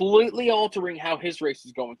 completely altering how his race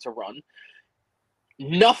is going to run.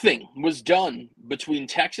 Nothing was done between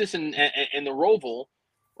Texas and the Roval,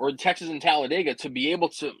 or Texas and Talladega, to be able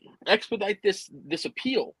to expedite this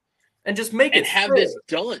appeal and just make it and have this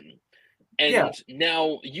done. And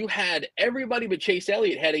now you had everybody but Chase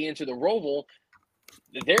Elliott heading into the Roval.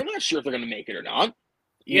 They're not sure if they're going to make it or not.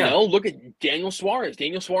 You know, look at Daniel Suarez.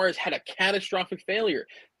 Daniel Suarez had a catastrophic failure.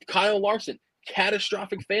 Kyle Larson,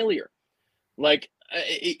 catastrophic failure. Like,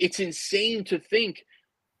 it's insane to think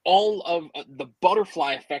all of the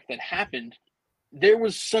butterfly effect that happened. There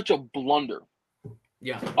was such a blunder.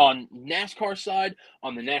 Yeah. On NASCAR side,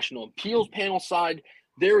 on the National Appeals Panel side,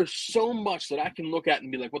 there is so much that I can look at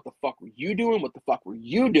and be like, what the fuck were you doing? What the fuck were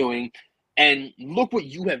you doing? And look what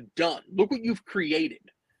you have done. Look what you've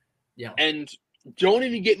created. Yeah. And don't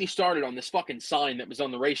even get me started on this fucking sign that was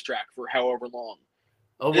on the racetrack for however long.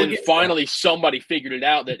 Oh, and finally somebody figured it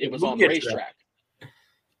out that it was on the racetrack.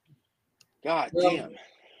 God damn.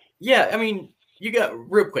 Yeah, I mean, you got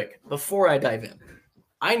real quick before I dive in.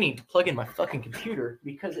 I need to plug in my fucking computer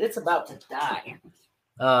because it's about to die.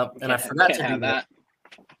 And I forgot to do that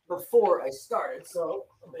before I started. So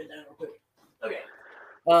I'll bend down real quick. Okay.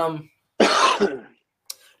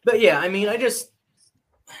 But yeah, I mean, I just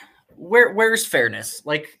where's fairness?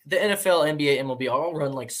 Like the NFL, NBA, MLB all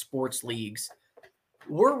run like sports leagues.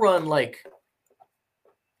 We're run like,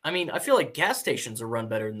 I mean, I feel like gas stations are run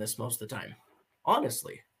better than this most of the time.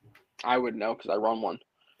 Honestly, I would know because I run one.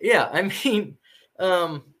 Yeah, I mean,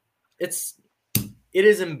 it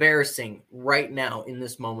is embarrassing right now in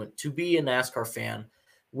this moment to be a NASCAR fan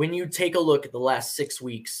when you take a look at the last 6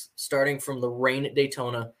 weeks, starting from the rain at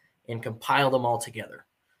Daytona, and compile them all together.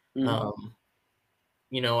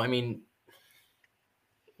 You know, I mean,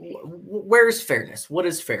 where's fairness? What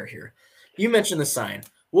is fair here? You mentioned the sign.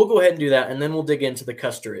 We'll go ahead and do that, and then we'll dig into the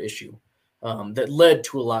Custer issue that led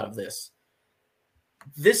to a lot of this.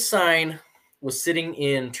 This sign was sitting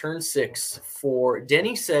in turn 6 for,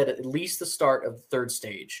 Denny said, at least the start of the third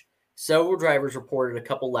stage. Several drivers reported a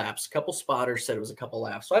couple laps. A couple spotters said it was a couple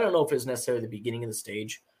laps. So I don't know if it was necessarily the beginning of the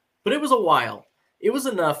stage, but it was a while. It was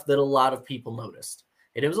enough that a lot of people noticed.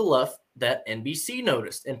 And it was enough that NBC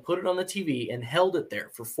noticed and put it on the TV and held it there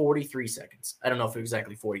for 43 seconds. I don't know if it was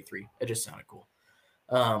exactly 43. It just sounded cool.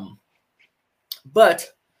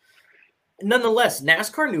 But nonetheless,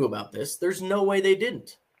 NASCAR knew about this. There's no way they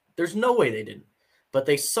didn't. But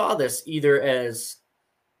they saw this either as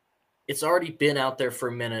it's already been out there for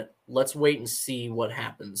a minute. Let's wait and see what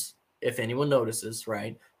happens if anyone notices,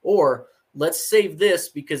 right? Or let's save this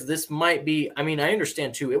because this might be, I mean, I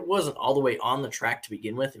understand too, it wasn't all the way on the track to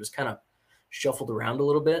begin with. It was kind of shuffled around a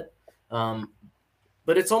little bit.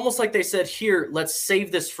 But it's almost like they said, here, let's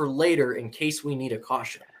save this for later in case we need a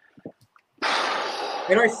caution.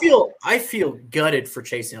 And I feel gutted for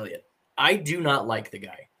Chase Elliott. I do not like the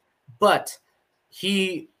guy. But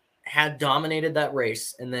he had dominated that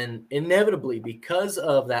race and then inevitably, because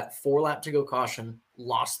of that 4-lap to go caution,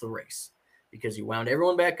 lost the race. because you wound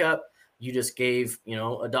everyone back up. You just gave,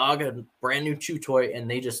 a dog a brand new chew toy, and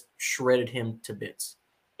they just shredded him to bits.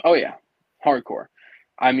 Oh, yeah. Hardcore.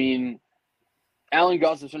 I mean, Alan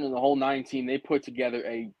Gustafson and the whole 9 team, they put together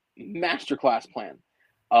a masterclass plan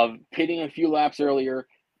of pitting a few laps earlier.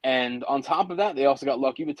 And on top of that, they also got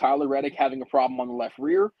lucky with Tyler Reddick having a problem on the left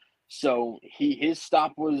rear. So his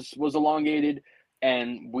stop was elongated,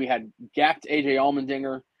 and we had gapped AJ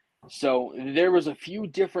Allmendinger. So there was a few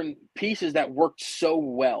different pieces that worked so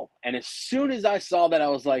well. And as soon as I saw that, I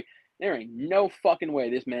was like, there ain't no fucking way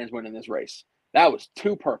this man's winning this race. That was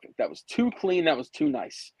too perfect. That was too clean. That was too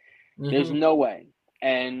nice. There's no way.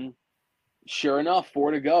 And sure enough,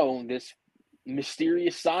 4 to go, this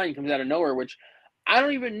mysterious sign comes out of nowhere, which I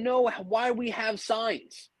don't even know why we have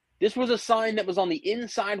signs. This was a sign that was on the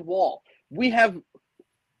inside wall. We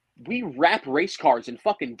wrap race cars in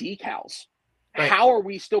fucking decals. Right. How are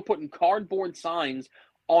we still putting cardboard signs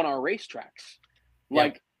on our racetracks?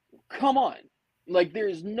 Like, come on. Like,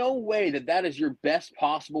 there's no way that is your best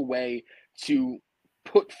possible way to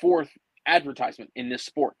put forth advertisement in this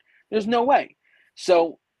sport. There's no way.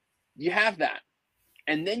 So you have that.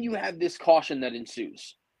 And then you have this caution that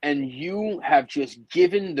ensues. And you have just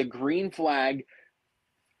given the green flag,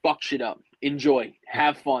 fuck shit up. Enjoy.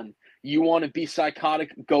 Have fun. You want to be psychotic?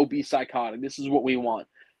 Go be psychotic. This is what we want.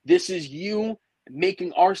 This is you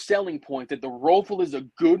making our selling point that the Roval is a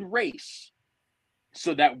good race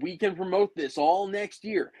so that we can promote this all next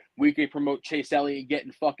year. We can promote Chase Elliott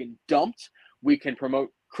getting fucking dumped. We can promote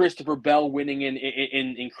Christopher Bell winning in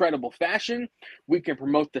incredible fashion. We can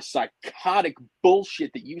promote the psychotic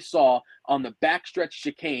bullshit that you saw on the backstretch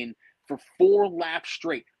chicane for 4 laps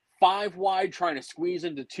straight. 5 wide trying to squeeze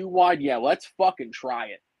into 2 wide. Yeah, let's fucking try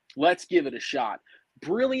it. Let's give it a shot.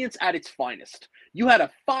 Brilliance at its finest. You had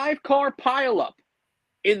a 5-car pileup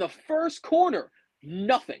in the first corner.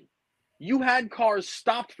 Nothing. You had cars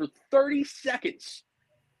stopped for 30 seconds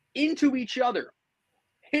into each other,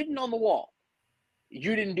 hidden on the wall.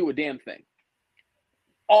 You didn't do a damn thing.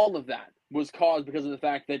 All of that was caused because of the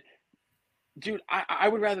fact that, dude, I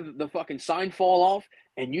would rather the fucking sign fall off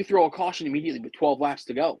and you throw a caution immediately with 12 laps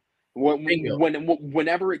to go.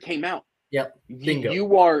 Whenever it came out. Yep. Bingo.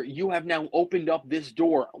 You have now opened up this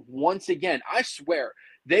door once again. I swear,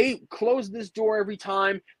 they close this door every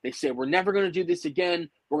time. They say, we're never going to do this again.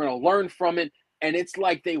 We're going to learn from it. And it's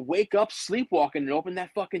like they wake up sleepwalking and open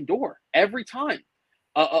that fucking door every time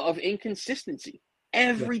of inconsistency.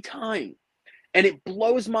 Every time. And it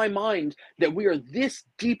blows my mind that we are this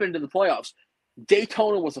deep into the playoffs.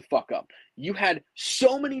 Daytona was a fuck up. You had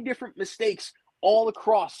so many different mistakes all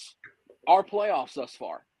across our playoffs thus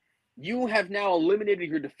far. You have now eliminated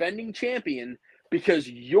your defending champion because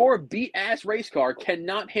your beat-ass race car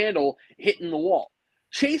cannot handle hitting the wall.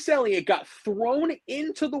 Chase Elliott got thrown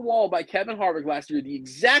into the wall by Kevin Harvick last year, the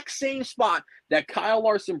exact same spot that Kyle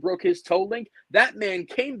Larson broke his toe link. That man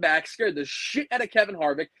came back, scared the shit out of Kevin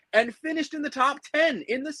Harvick, and finished in the top 10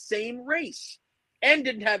 in the same race and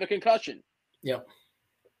didn't have a concussion. Yep.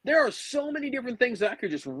 There are so many different things that I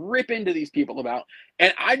could just rip into these people about,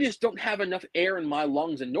 and I just don't have enough air in my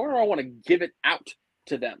lungs, and nor do I want to give it out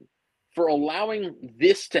to them for allowing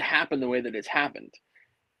this to happen the way that it's happened.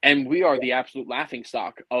 And we are the absolute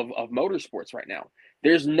laughingstock of motorsports right now.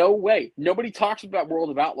 There's no way. Nobody talks about World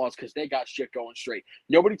of Outlaws because they got shit going straight.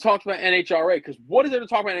 Nobody talks about NHRA because what is there to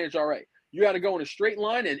talk about NHRA? You got to go in a straight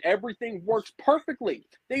line and everything works perfectly.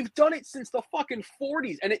 They've done it since the fucking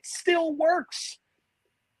 40s and it still works.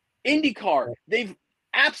 IndyCar, they've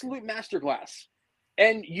absolute masterclass.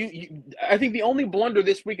 And I think the only blunder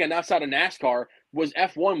this weekend outside of NASCAR was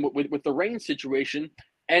F1 with the rain situation.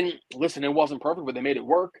 And listen, it wasn't perfect, but they made it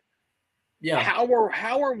work. Yeah.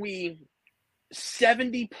 How are we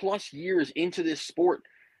 70 plus years into this sport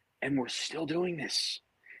and we're still doing this?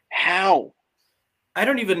 How? I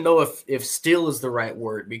don't even know if still is the right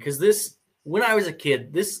word, because when I was a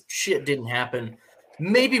kid, this shit didn't happen.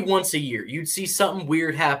 Maybe once a year, you'd see something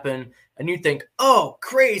weird happen and you'd think, oh,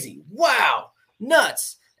 crazy. Wow.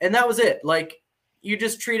 Nuts. And that was it. Like, you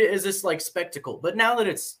just treat it as this like spectacle. But now that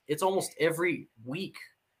it's almost every week,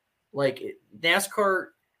 like NASCAR,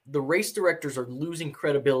 the race directors are losing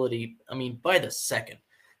credibility. I mean, by the second.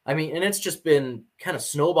 I mean, and it's just been kind of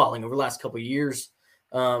snowballing over the last couple of years.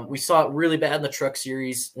 We saw it really bad in the Truck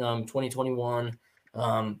Series, 2021.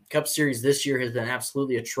 Cup Series this year has been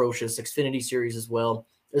absolutely atrocious. Xfinity Series as well.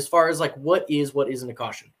 As far as like what isn't a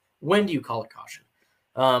caution? When do you call it caution?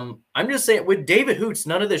 I'm just saying with David Hoots,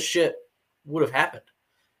 none of this shit would have happened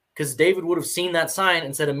because David would have seen that sign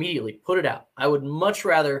and said immediately, put it out. I would much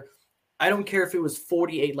rather, I don't care if it was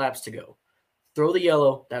 48 laps to go. Throw the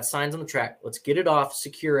yellow, that sign's on the track. Let's get it off,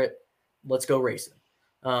 secure it. Let's go racing.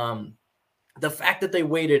 The fact that they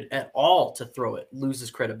waited at all to throw it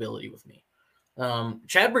loses credibility with me.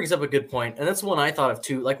 Chad brings up a good point, and that's one I thought of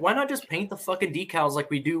too. Like, why not just paint the fucking decals like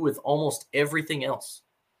we do with almost everything else?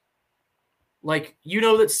 Like, you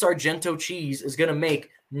know that Sargento Cheese is going to make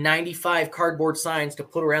 95 cardboard signs to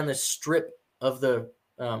put around this strip of the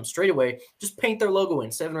straightaway. Just paint their logo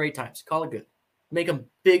in 7 or 8 times. Call it good. Make them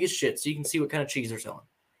big as shit so you can see what kind of cheese they're selling.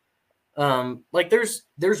 Like,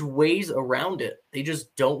 there's ways around it. They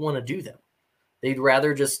just don't want to do them. They'd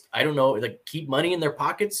rather just, I don't know, like keep money in their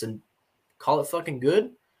pockets and call it fucking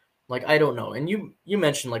good. Like, I don't know. And you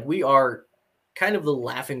mentioned, like, we are kind of the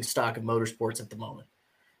laughing stock of motorsports at the moment.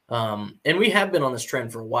 And we have been on this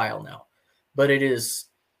trend for a while now, but it is,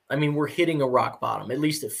 I mean, we're hitting a rock bottom. At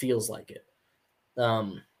least it feels like it.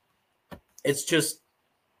 It's just,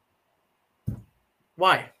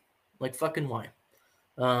 why? Like, fucking why?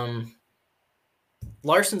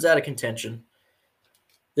 Larson's out of contention.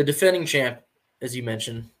 The defending champ, as you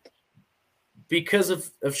mentioned, because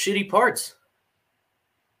of shitty parts.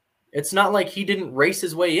 It's not like he didn't race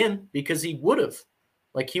his way in, because he would have.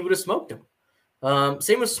 Like, he would have smoked him.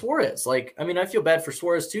 Same with Suarez. Like, I mean, I feel bad for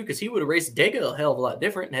Suarez too, because he would have raced Dega a hell of a lot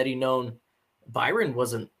different had he known Byron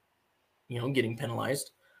wasn't, getting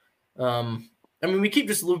penalized. I mean, we keep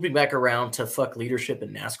just looping back around to fuck leadership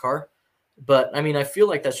in NASCAR. But, I mean, I feel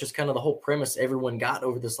like that's just kind of the whole premise everyone got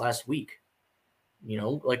over this last week.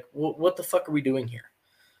 Like, what the fuck are we doing here?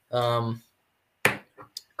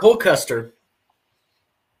 Cole Custer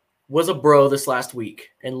was a bro this last week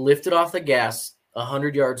and lifted off the gas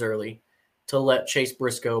 100 yards early to let Chase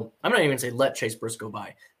Briscoe, I'm not even going to say let Chase Briscoe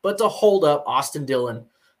by, but to hold up Austin Dillon.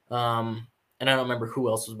 And I don't remember who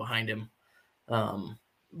else was behind him.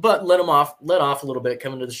 But let off a little bit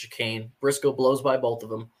coming to the chicane. Briscoe blows by both of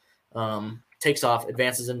them, takes off,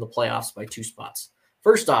 advances into the playoffs by 2 spots.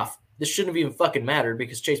 First off, this shouldn't have even fucking mattered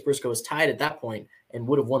because Chase Briscoe was tied at that point and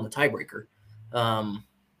would have won the tiebreaker.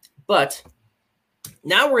 But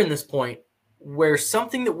now we're in this point where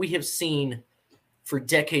something that we have seen for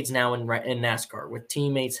decades now in NASCAR with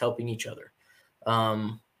teammates helping each other.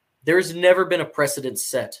 There's never been a precedent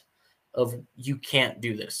set of you can't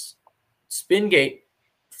do this. Spingate,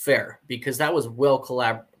 fair, because that was well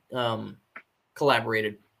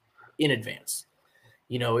collaborated in advance.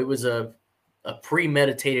 It was a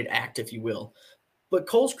premeditated act, if you will. But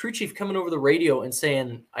Cole's crew chief coming over the radio and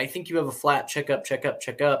saying, I think you have a flat, check up, check up,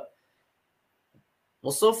 check up.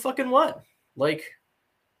 Well, so fucking what? Like,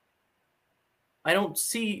 I don't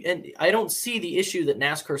see the issue that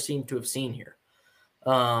NASCAR seemed to have seen here.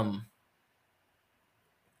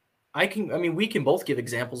 We can both give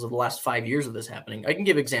examples of the last 5 years of this happening. I can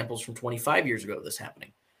give examples from 25 years ago of this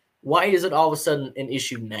happening. Why is it all of a sudden an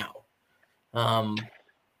issue now?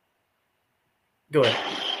 Go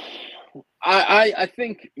ahead. I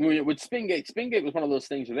think with Spingate was one of those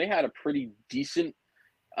things where they had a pretty decent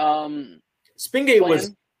Spingate plan.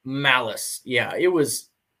 Was malice. Yeah, it was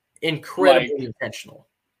incredibly intentional.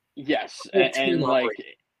 Yes, and like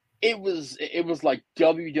it was like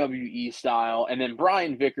WWE style, and then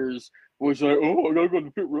Brian Vickers was like, "Oh, I gotta go to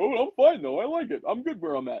the pit road. I'm fine though. I like it. I'm good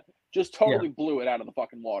where I'm at." Just totally blew it out of the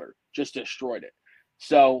fucking water. Just destroyed it.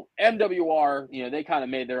 So MWR, they kind of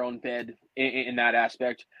made their own bed in that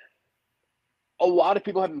aspect. A lot of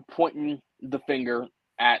people have been pointing the finger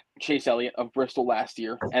at Chase Elliott of Bristol last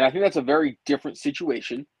year, and I think that's a very different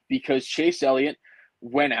situation because Chase Elliott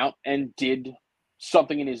went out and did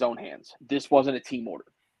something in his own hands. This wasn't a team order.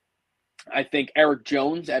 I think Eric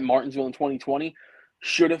Jones at Martinsville in 2020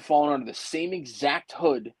 should have fallen under the same exact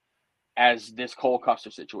hood as this Cole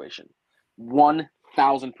Custer situation.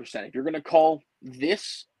 1,000%. If you're going to call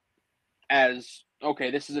this as,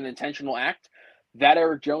 okay, this is an intentional act, that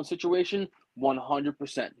Eric Jones situation,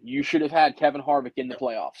 100%. You should have had Kevin Harvick in the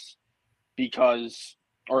playoffs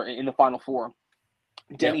or in the Final Four.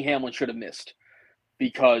 Denny Hamlin should have missed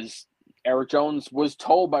because Eric Jones was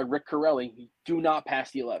told by Rick Corelli, do not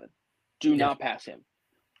pass the 11. Do not pass him.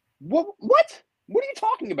 What? What are you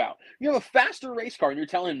talking about? You have a faster race car and you're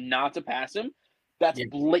telling him not to pass him? That's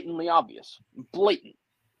blatantly obvious. Blatant.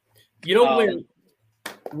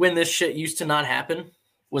 When this shit used to not happen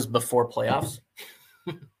was before playoffs.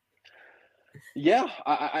 Yeah,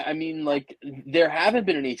 I mean, like, there haven't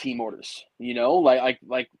been any team orders,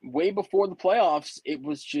 like way before the playoffs, it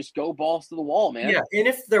was just go balls to the wall, man. Yeah, and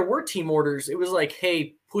if there were team orders, it was like,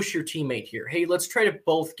 hey, push your teammate here. Hey, let's try to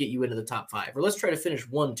both get you into the top 5, or let's try to finish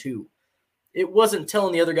 1-2. It wasn't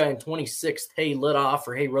telling the other guy in 26th, hey, let off,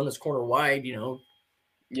 or hey, run this corner wide,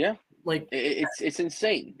 Yeah, like it's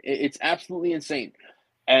insane. It's absolutely insane.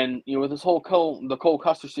 And with this whole the Cole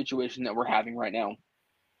Custer situation that we're having right now,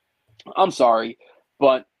 I'm sorry,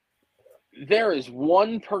 but there is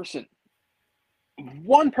one person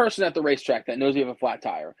at the racetrack that knows you have a flat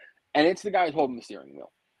tire, and it's the guy who's holding the steering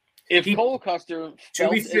wheel. If Cole Custer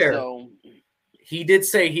felt as though he did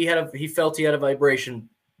say he felt he had a vibration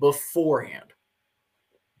beforehand,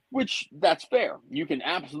 which that's fair. You can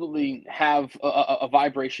absolutely have a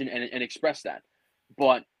vibration and express that,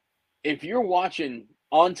 but if you're watching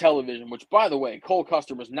on television, which by the way, Cole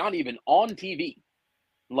Custer was not even on TV,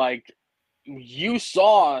 like you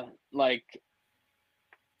saw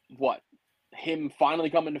what, him finally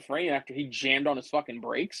come into frame after he jammed on his fucking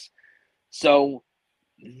brakes. So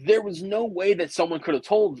there was no way that someone could have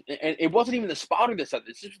told, and it wasn't even the spotter that said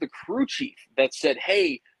this. This was the crew chief that said,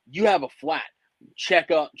 "Hey, you have a flat.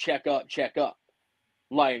 Check up, check up, check up."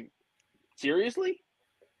 Like, seriously?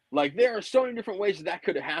 Like, there are so many different ways that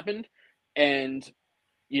could have happened, and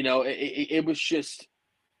it was just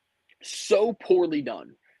so poorly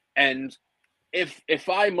done. And if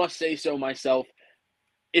I must say so myself,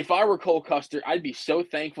 if I were Cole Custer, I'd be so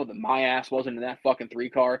thankful that my ass wasn't in that fucking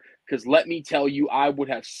 3-car, because let me tell you, I would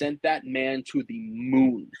have sent that man to the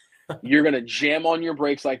moon. You're going to jam on your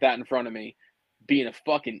brakes like that in front of me, being a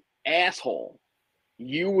fucking asshole.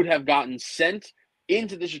 You would have gotten sent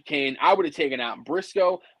into the chicane. I would have taken out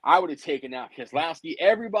Briscoe. I would have taken out Keselowski.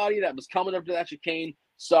 Everybody that was coming up to that chicane,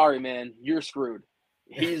 sorry, man, you're screwed.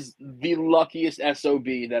 He's the luckiest SOB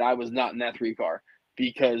that I was not in that 3-car,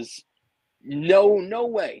 because no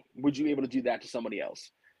way would you be able to do that to somebody else.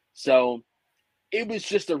 So it was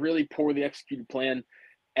just a really poorly executed plan,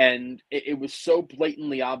 and it was so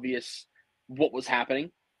blatantly obvious what was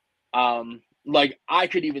happening. Like, I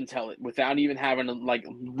could even tell it without even having to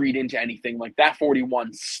read into anything. Like, that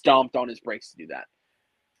 41 stomped on his brakes to do that.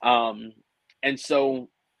 And so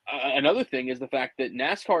another thing is the fact that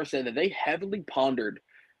NASCAR said that they heavily pondered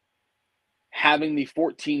having the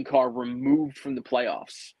 14 car removed from the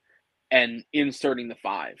playoffs and inserting the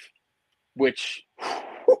 5, which that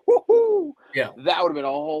would have been a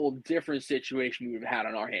whole different situation we would have had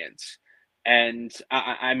on our hands. And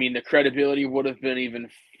I mean, the credibility would have been even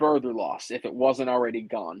further lost if it wasn't already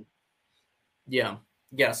gone. Yeah.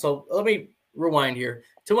 So let me rewind here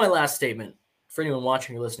to my last statement for anyone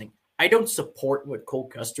watching or listening. I don't support what Cole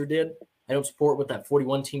Custer did. I don't support what that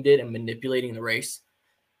 41 team did in manipulating the race.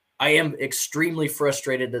 I am extremely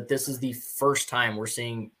frustrated that this is the first time we're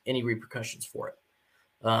seeing any repercussions for it.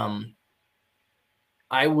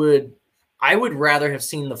 I would rather have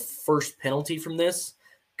seen the first penalty from this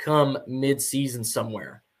come mid-season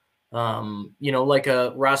somewhere. Like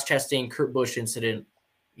a Ross Chastain, Kurt Busch incident,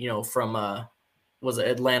 from was it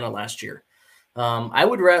Atlanta last year? I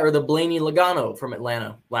would rather the Blaney Logano from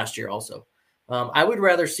Atlanta last year also. I would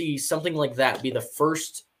rather see something like that be the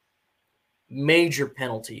first major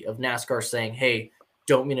penalty of NASCAR saying, hey,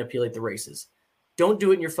 don't manipulate the races. Don't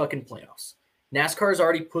do it in your fucking playoffs. NASCAR has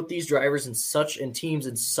already put these drivers and teams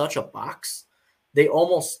in such a box. They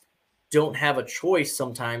almost don't have a choice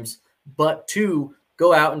sometimes but to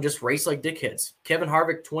go out and just race like dickheads. Kevin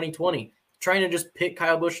Harvick 2020 trying to just pit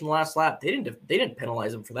Kyle Busch in the last lap. They didn't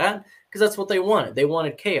penalize him for that because that's what they wanted. They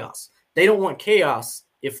wanted chaos. They don't want chaos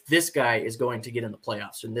if this guy is going to get in the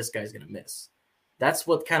playoffs and this guy's going to miss. That's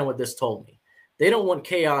what this told me. They don't want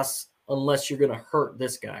chaos unless you're going to hurt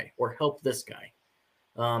this guy or help this guy.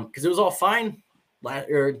 Because it was all fine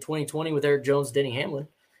in 2020 with Eric Jones, Denny Hamlin.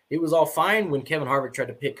 It was all fine when Kevin Harvick tried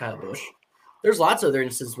to pit Kyle Busch. There's lots of other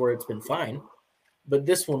instances where it's been fine, but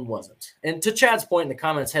this one wasn't. And to Chad's point in the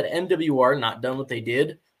comments, had MWR not done what they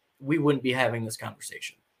did, we wouldn't be having this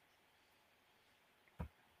conversation.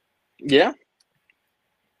 Yeah.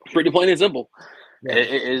 Pretty plain and simple. Yeah.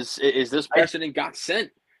 Is this precedent got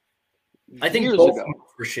sent? I think both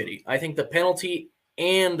were shitty. I think the penalty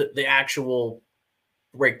and the actual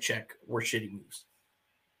brake check were shitty moves.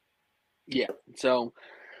 Yeah. So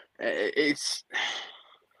there's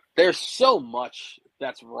so much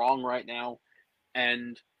that's wrong right now.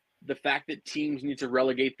 And the fact that teams need to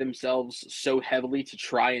relegate themselves so heavily to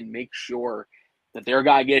try and make sure that their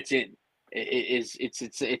guy gets in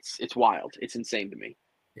it's wild. It's insane to me.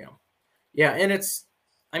 Yeah. And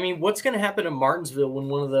what's going to happen in Martinsville when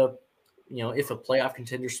one of the, if a playoff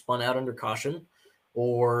contender spun out under caution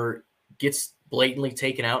or gets blatantly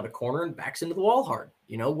taken out in a corner and backs into the wall hard?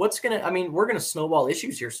 We're going to snowball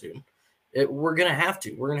issues here soon. We're going to have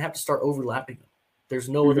to start overlapping them. There's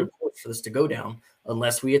no other course for this to go down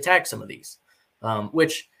unless we attack some of these,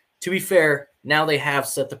 which, to be fair, now they have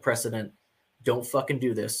set the precedent. Don't fucking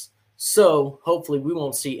do this. So hopefully we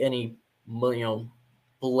won't see any,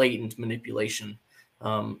 blatant manipulation,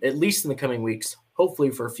 at least in the coming weeks,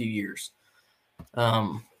 hopefully for a few years,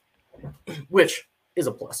 which is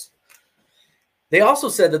a plus. They also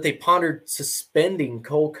said that they pondered suspending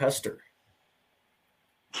Cole Custer.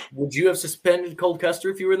 Would you have suspended Cole Custer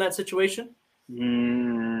if you were in that situation?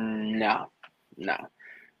 No.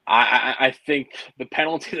 I think the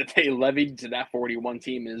penalty that they levied to that 41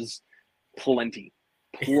 team is plenty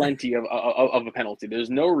of a penalty. There's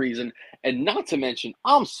no reason, and not to mention,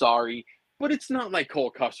 I'm sorry, but it's not like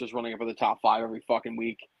Cole Custer's running up for the top 5 every fucking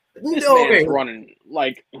week. This man's running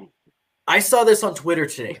like. I saw this on Twitter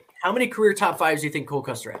today. How many career top 5s do you think Cole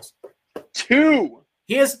Custer has? 2.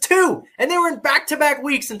 He has 2, and they were in back-to-back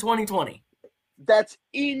weeks in 2020. That's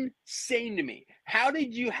insane to me. How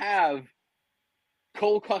did you have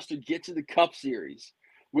Cole Custer get to the Cup Series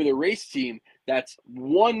with a race team that's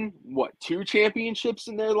won, 2 championships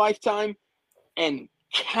in their lifetime and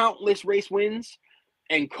countless race wins?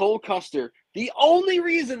 And Cole Custer, the only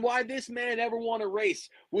reason why this man ever won a race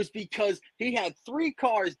was because he had 3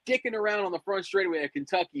 cars dicking around on the front straightaway of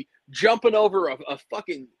Kentucky, jumping over a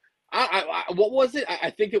fucking what was it?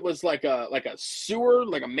 I think it was like a sewer,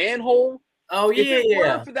 like a manhole. Oh yeah, if it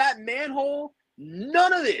weren't for that manhole,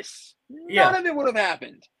 none of it would have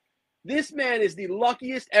happened. This man is the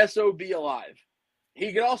luckiest SOB alive.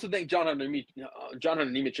 He could also thank John Hunter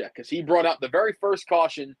Nemechek because he brought out the very first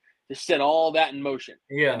caution to set all that in motion.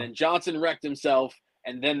 Yeah. And then Johnson wrecked himself,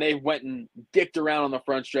 and then they went and dicked around on the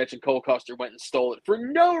front stretch, and Cole Custer went and stole it for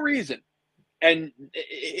no reason. And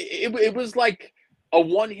it was like a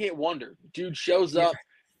one-hit wonder. Dude shows up,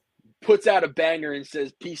 puts out a banger, and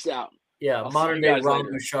says, "Peace out." Yeah, modern-day Ron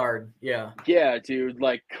Bouchard. Yeah. Yeah, dude.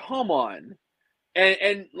 Like, come on.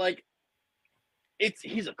 And like,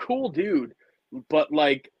 he's a cool dude, but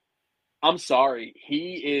like, I'm sorry.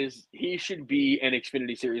 He should be an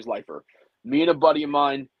Xfinity Series lifer. Me and a buddy of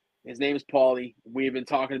mine, his name is Paulie. We've been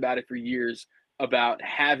talking about it for years about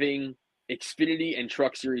having Xfinity and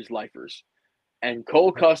Truck Series lifers. And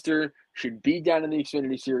Cole Custer should be down in the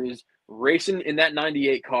Xfinity Series, racing in that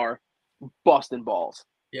 98 car, busting balls.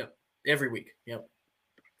 Yep. Every week. Yep.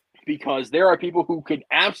 Because there are people who could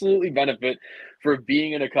absolutely benefit from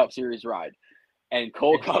being in a Cup Series ride. And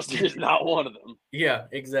Cole Custer is not one of them. Yeah,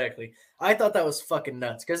 exactly. I thought that was fucking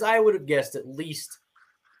nuts because I would have guessed at least,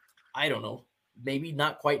 I don't know, maybe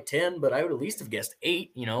not quite 10, but I would at least have guessed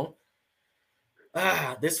 8,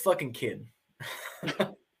 this fucking kid.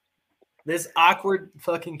 This awkward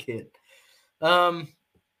fucking kid.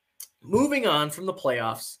 Moving on from the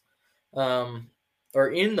playoffs, or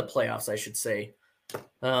in the playoffs, I should say.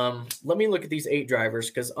 Let me look at these 8 drivers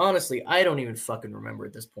because honestly, I don't even fucking remember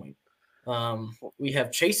at this point. We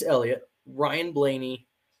have Chase Elliott, Ryan Blaney,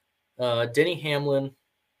 Denny Hamlin,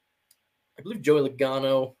 I believe Joey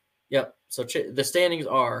Logano. Yep. So the standings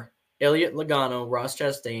are Elliott, Logano, Ross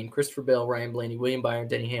Chastain, Christopher Bell, Ryan Blaney, William Byron,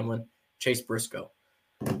 Denny Hamlin, Chase Briscoe.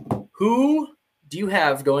 Who do you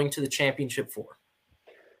have going to the championship for?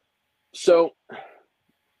 So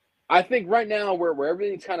I think right now where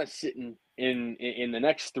everything's kind of sitting in the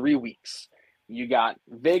next 3 weeks, you got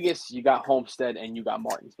Vegas, you got Homestead, and you got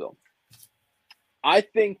Martinsville. I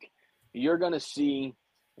think you're going to see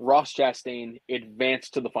Ross Chastain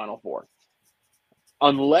advance to the Final Four.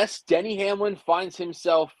 Unless Denny Hamlin finds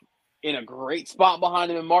himself in a great spot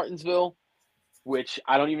behind him in Martinsville, which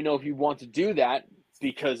I don't even know if you want to do that,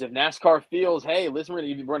 because if NASCAR feels, hey, listen, we're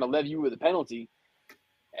going to levy you with a penalty,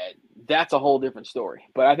 that's a whole different story.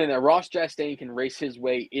 But I think that Ross Chastain can race his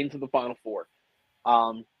way into the Final Four.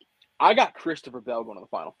 I got Christopher Bell going to the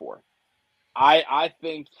Final Four. I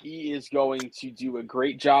think he is going to do a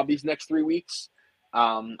great job these next 3 weeks.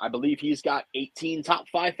 I believe he's got 18 top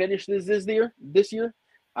 5 finishes this year,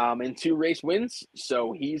 and 2 race wins.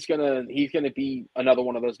 So he's gonna be another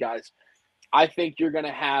one of those guys. I think you're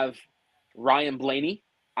gonna have Ryan Blaney.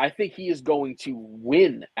 I think he is going to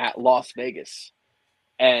win at Las Vegas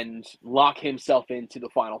and lock himself into the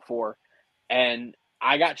Final Four. And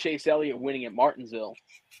I got Chase Elliott winning at Martinsville.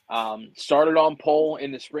 Started on pole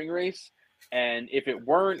in the spring race. And if it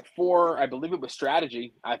weren't for, I believe it was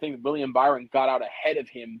strategy, I think William Byron got out ahead of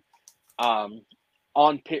him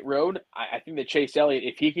on pit road. I think that Chase Elliott,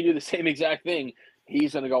 if he can do the same exact thing,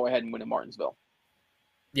 he's going to go ahead and win at Martinsville.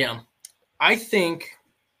 Yeah. I think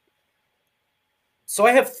 – so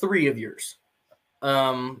I have 3 of yours.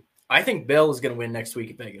 I think Bell is going to win next week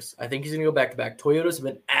at Vegas. I think he's going to go back-to-back. Toyotas have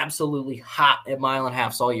been absolutely hot at mile and a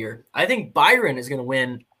half all year. I think Byron is going to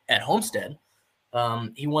win at Homestead.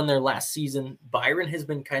 He won there last season. Byron has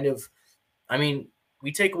been kind of,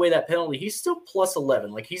 we take away that penalty, he's still plus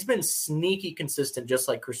 11. Like, he's been sneaky consistent, just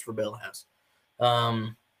like Christopher Bell has.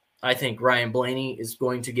 I think Ryan Blaney is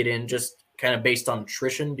going to get in just kind of based on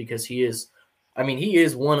attrition because he is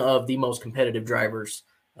one of the most competitive drivers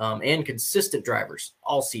and consistent drivers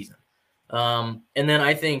all season. And then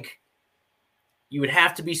I think you would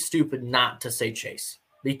have to be stupid not to say Chase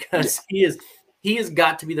because he has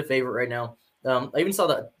got to be the favorite right now. I even saw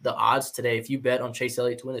the odds today. If you bet on Chase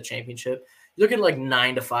Elliott to win the championship, you're looking at like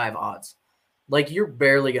 9-5 odds. Like you're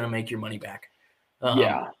barely going to make your money back.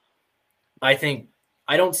 I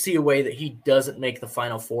don't see a way that he doesn't make the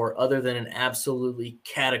Final Four other than an absolutely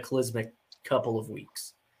cataclysmic couple of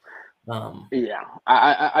weeks.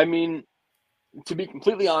 I mean, to be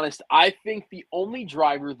completely honest, I think the only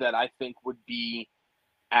driver that I think would be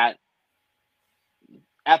at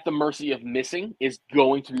the mercy of missing is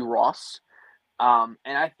going to be Ross. And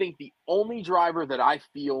I think the only driver that I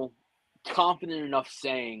feel confident enough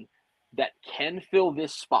saying that can fill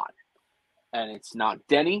this spot, and it's not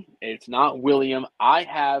Denny, it's not William. I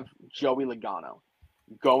have Joey Logano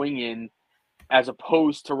going in as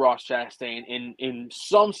opposed to Ross Chastain in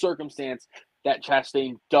some circumstance that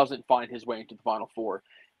Chastain doesn't find his way into the Final Four.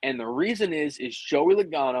 And the reason is Joey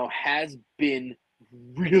Logano has been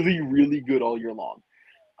really, really good all year long.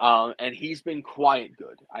 And he's been quiet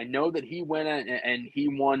good. I know that he went and he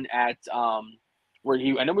won at I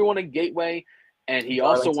know we won at Gateway, and he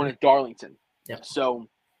also won at Darlington. Yeah. So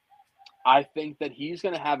I think that he's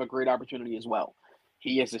going to have a great opportunity as well.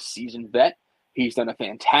 He is a seasoned vet. He's done a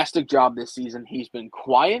fantastic job this season. He's been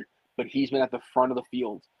quiet, but he's been at the front of the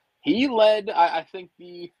field. He led, I think,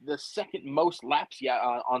 the second most laps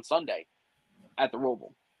on Sunday at the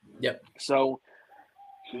Roval. Yep. So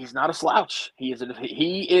he's not a slouch. He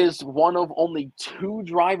is one of only 2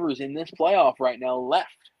 drivers in this playoff right now left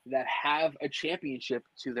that have a championship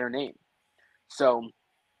to their name. So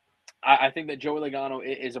I think that Joey Logano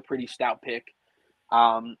is a pretty stout pick.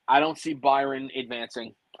 I don't see Byron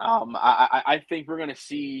advancing. I think we're going to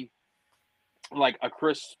see like a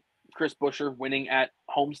Chris Buescher winning at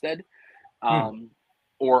Homestead,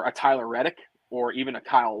 or a Tyler Reddick, or even a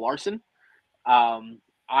Kyle Larson.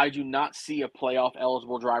 I do not see a playoff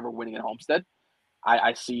eligible driver winning at Homestead.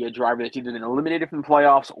 I see a driver that's either been eliminated from the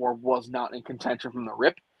playoffs or was not in contention from the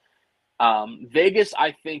rip. Vegas,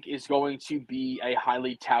 I think, is going to be a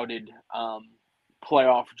highly touted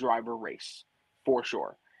playoff driver race for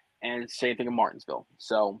sure. And same thing in Martinsville.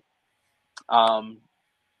 So,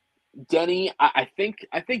 Denny, I think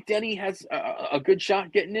Denny has a good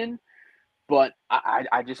shot getting in, but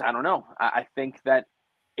I don't know. I think that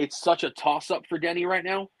it's such a toss-up for Denny right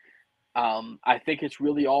now. I think it's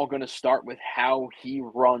really all going to start with how he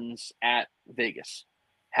runs at Vegas,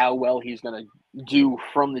 how well he's going to do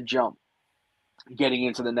from the jump, getting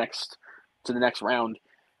into the next round.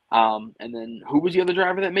 And then who was the other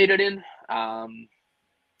driver that made it in?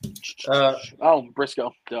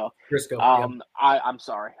 Briscoe. Duh. Briscoe. I'm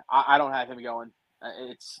sorry. I don't have him going.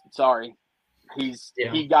 Sorry.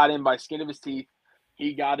 He got in by skin of his teeth.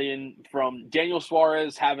 He got in from Daniel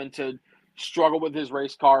Suarez having to struggle with his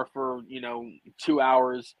race car for 2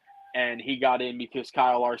 hours, and he got in because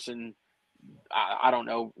Kyle Larson, I don't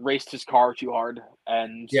know, raced his car too hard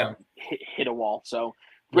and hit a wall. So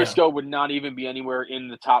Briscoe would not even be anywhere in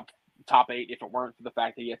the top 8 if it weren't for the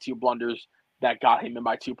fact that he had 2 blunders that got him in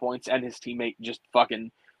by 2 points, and his teammate just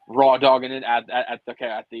fucking raw dogging it at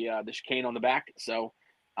the chicane on the back. So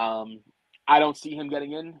I don't see him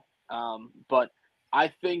getting in, but I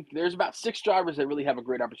think there's about 6 drivers that really have a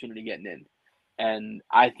great opportunity getting in, and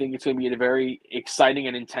I think it's going to be a very exciting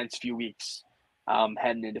and intense few weeks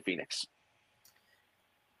heading into Phoenix.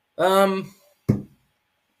 That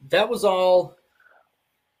was all.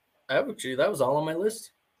 Actually, that was all on my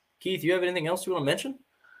list. Keith, you have anything else you want to mention?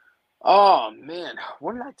 Oh man,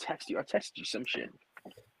 what did I text you? I texted you some shit.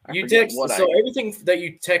 Everything that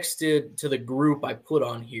you texted to the group I put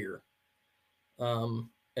on here.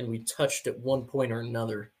 And we touched at one point or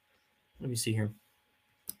another. Let me see here.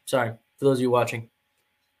 Sorry, for those of you watching.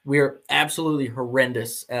 We are absolutely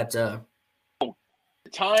horrendous at time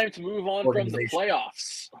to move on from the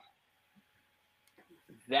playoffs.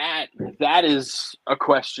 That is a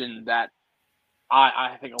question that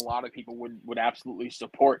I think a lot of people would absolutely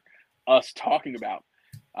support us talking about.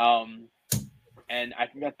 And I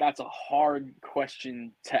think that's a hard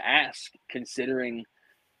question to ask, considering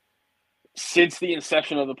since the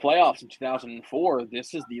inception of the playoffs in 2004,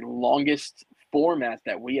 this is the longest format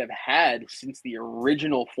that we have had since the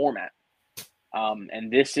original format. And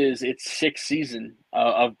this is its 6th season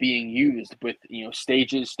of being used with,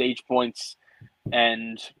 stages, stage points,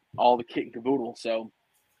 and all the kit and caboodle. So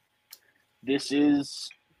this is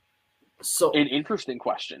an interesting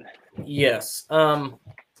question. Yes.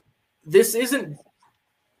 This isn't,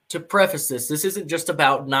 to preface this isn't just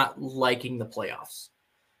about not liking the playoffs.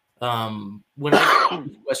 When I ask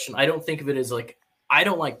this question, I don't think of it as like, I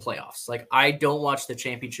don't like playoffs. Like, I don't watch the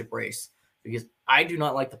championship race. because I do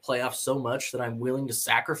not like the playoffs so much that I'm willing to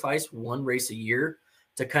sacrifice one race a year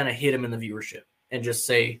to kind of hit him in the viewership and just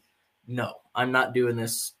say, no, I'm not doing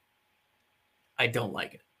this. I don't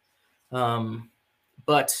like it.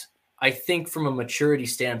 But I think from a maturity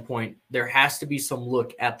standpoint, there has to be some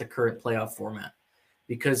look at the current playoff format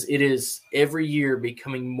because it is every year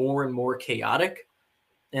becoming more and more chaotic,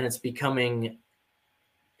 and it's becoming,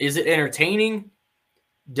 is it entertaining?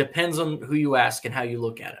 Depends on who you ask and how you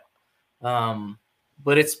look at it.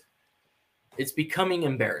 But it's becoming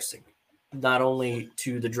embarrassing, not only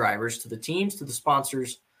to the drivers, to the teams, to the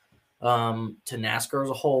sponsors, to NASCAR as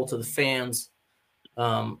a whole, to the fans.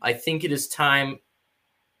 I think it is time.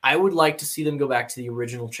 I would like to see them go back to the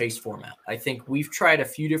original chase format. I think we've tried a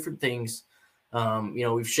few different things.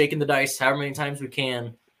 We've shaken the dice however many times we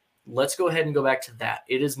can. Let's go ahead and go back to that.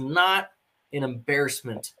 It is not an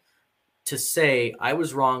embarrassment to say I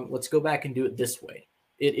was wrong. Let's go back and do it this way.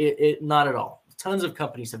 It not at all. Tons of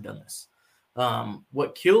companies have done this.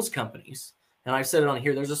 What kills companies, and I've said it on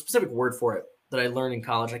here, there's a specific word for it that I learned in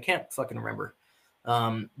college. I can't fucking remember.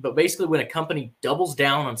 But basically when a company doubles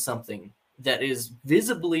down on something that is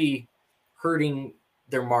visibly hurting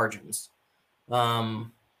their margins,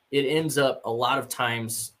 it ends up a lot of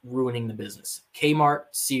times ruining the business. Kmart,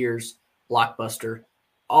 Sears, Blockbuster,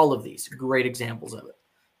 all of these great examples of it.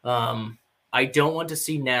 I don't want to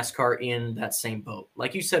see NASCAR in that same boat.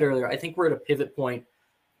 Like you said earlier, I think we're at a pivot point.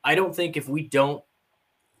 I don't think if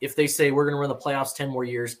they say we're going to run the playoffs 10 more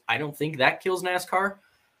years, I don't think that kills NASCAR.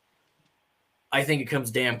 I think it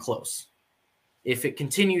comes damn close. If it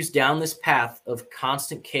continues down this path of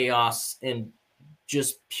constant chaos and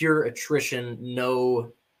just pure attrition,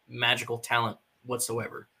 no magical talent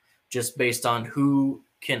whatsoever, just based on who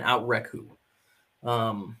can out-wreck who.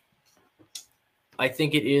 I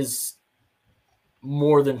think it is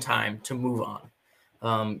more than time to move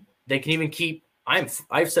on. They can even keep, I've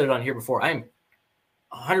said it on here before, I'm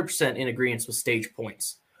 100% in agreement with stage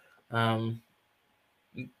points.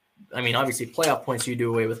 Obviously playoff points you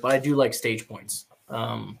do away with, but I do like stage points.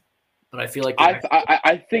 But I feel like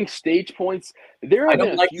I think stage points. I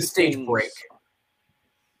don't like the stage break.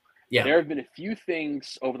 Yeah, there have been a few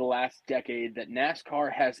things over the last decade that NASCAR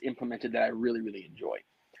has implemented that I really, really enjoy.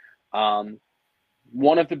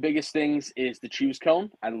 One of the biggest things is the choose cone.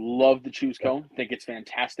 I love the choose cone. I think it's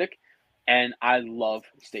fantastic, and I love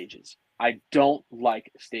stages. I don't like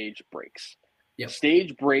stage breaks. Yep.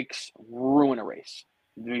 Stage breaks ruin a race.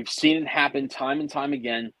 We've seen it happen time and time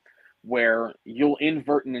again where you'll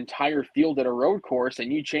invert an entire field at a road course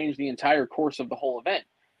and you change the entire course of the whole event.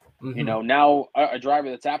 Mm-hmm. Now a driver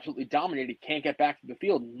that's absolutely dominated can't get back to the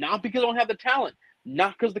field, not because they don't have the talent,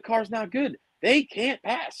 not because the car's not good. They can't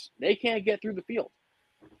pass. They can't get through the field.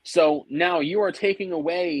 So now you are taking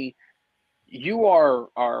away, you are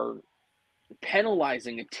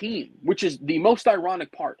penalizing a team, which is the most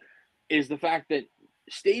ironic part, is the fact that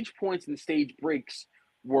stage points and stage breaks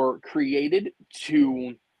were created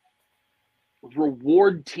to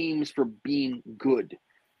reward teams for being good,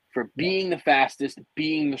 for being the fastest,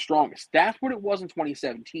 being the strongest. That's what it was in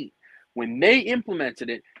 2017. When they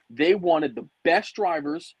implemented it, they wanted the best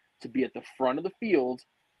drivers to be at the front of the field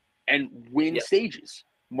and win stages.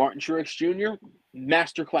 Martin Truex Jr.,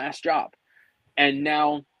 masterclass job. And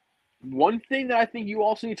now, one thing that I think you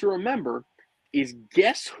also need to remember is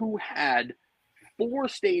guess who had 4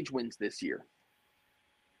 stage wins this year?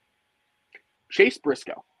 Chase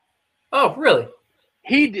Briscoe. Oh, really?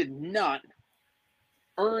 He did not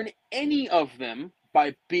earn any of them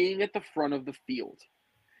by being at the front of the field.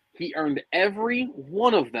 He earned every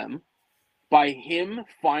one of them by him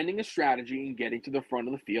finding a strategy and getting to the front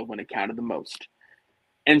of the field when it counted the most.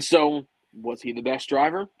 And so, was he the best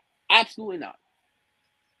driver? Absolutely not.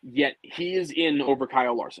 Yet, he is in over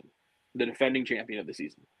Kyle Larson, the defending champion of the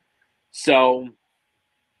season. So,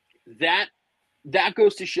 that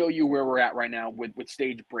goes to show you where we're at right now with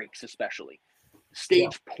stage breaks, especially.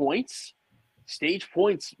 Stage points,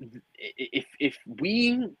 if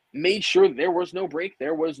we made sure there was no break,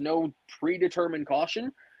 there was no predetermined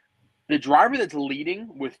caution, the driver that's leading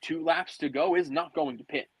with 2 laps to go is not going to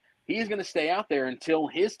pit. He is going to stay out there until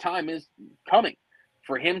his time is coming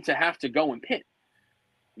for him to have to go and pit.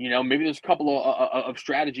 Maybe there's a couple of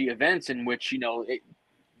strategy events in which,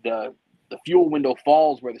 the fuel window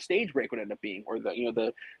falls where the stage break would end up being, or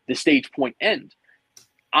the stage point end.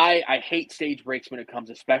 I hate stage breaks when it comes,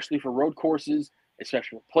 especially for road courses,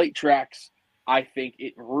 especially for plate tracks. I think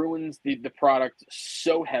it ruins the product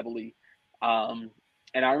so heavily.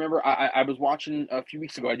 And I remember I was watching a few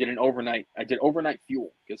weeks ago. I did overnight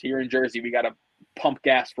fuel because here in Jersey we got to pump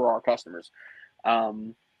gas for our customers.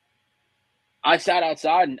 I sat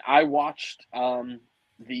outside and I watched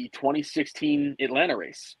the 2016 Atlanta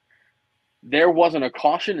race. There wasn't a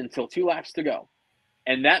caution until 2 laps to go.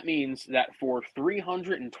 And that means that for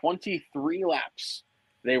 323 laps,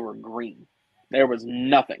 they were green. There was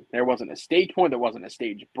nothing. There wasn't a stage point. There wasn't a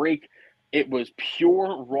stage break. It was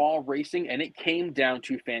pure raw racing, and it came down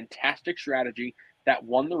to fantastic strategy that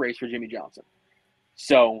won the race for Jimmie Johnson.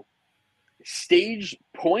 So stage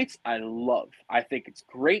points, I love. I think it's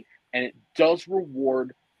great, and it does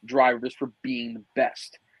reward drivers for being the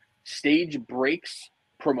best. Stage breaks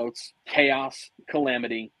promotes chaos,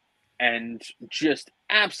 calamity, and just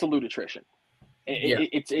absolute attrition.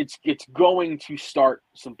 It's going to start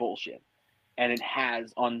some bullshit, and it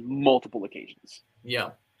has on multiple occasions.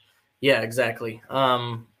 Yeah, exactly.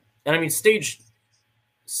 And I mean, stage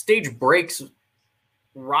breaks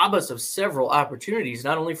rob us of several opportunities,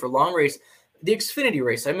 not only for long race. The Xfinity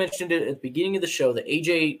race, I mentioned it at the beginning of the show that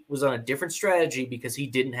AJ was on a different strategy because he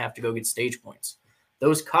didn't have to go get stage points.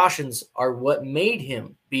 Those cautions are what made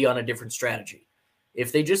him be on a different strategy.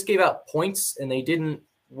 If they just gave out points and they didn't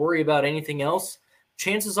worry about anything else,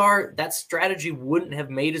 chances are that strategy wouldn't have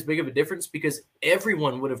made as big of a difference because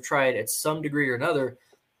everyone would have tried at some degree or another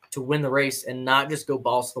to win the race and not just go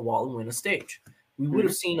balls to the wall and win a stage. We would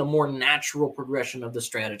have seen a more natural progression of the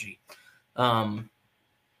strategy. And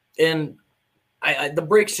the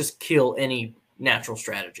breaks just kill any natural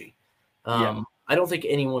strategy. I don't think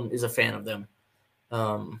anyone is a fan of them.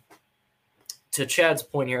 To Chad's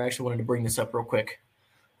point here, I actually wanted to bring this up real quick.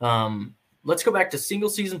 Let's go back to single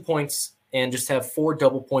season points and just have 4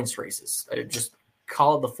 double points races. Just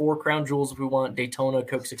call it the 4 crown jewels if we want: Daytona,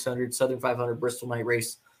 Coke 600, Southern 500, Bristol Night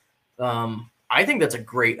Race. I think that's a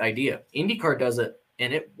great idea. IndyCar does it,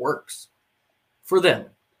 and it works for them.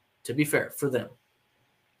 To be fair, for them.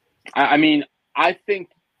 I mean, I think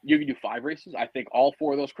you can do 5 races. I think all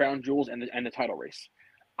 4 of those crown jewels and the title race,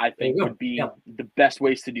 I think would be the best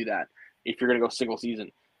ways to do that if you're going to go single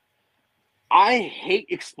season. I hate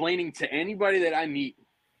explaining to anybody that I meet,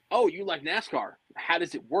 oh, you like NASCAR. How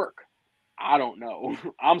does it work? I don't know.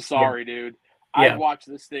 I'm sorry, dude. I've watched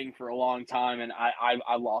this thing for a long time, and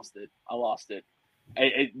I lost it.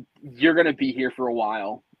 You're going to be here for a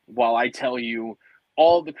while I tell you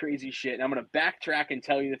all the crazy shit. And I'm going to backtrack and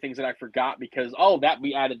tell you the things that I forgot because, that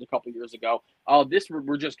we added a couple years ago. This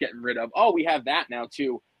we're just getting rid of. We have that now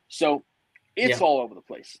too. So it's all over the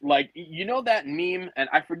place. Like, you know that meme, and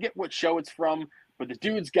I forget what show it's from, but the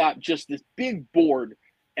dude's got just this big board,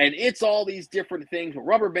 and it's all these different things,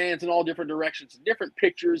 rubber bands in all different directions, different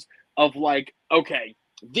pictures of like, okay,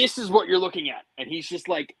 this is what you're looking at. And he's just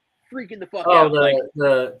like freaking the fuck out.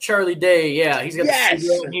 The Charlie Day. Yeah. He's got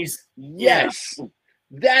Yes.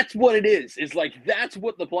 That's what it is. It's like, that's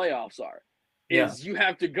what the playoffs are. You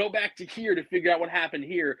have to go back to here to figure out what happened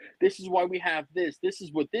here. This is why we have this. This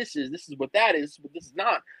is what this is. This is what that is. But this is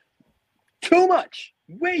not. Too much.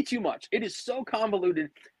 Way too much. It is so convoluted.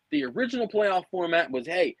 The original playoff format was,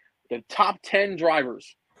 hey, the top 10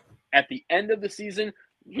 drivers at the end of the season,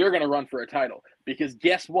 you're going to run for a title. Because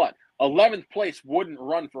guess what? 11th place wouldn't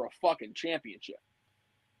run for a fucking championship.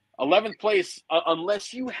 11th place,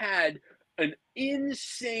 unless you had an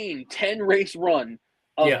insane 10-race run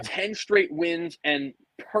of 10 straight wins and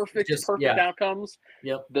perfect outcomes,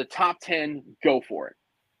 the top 10 go for it.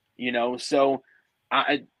 You know, so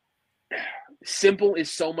simple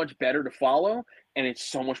is so much better to follow, and it's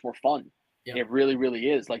so much more fun. It really, really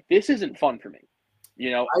is. Like, this isn't fun for me.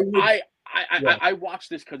 You know, I watch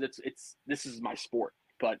this because this is my sport,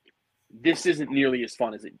 but this isn't nearly as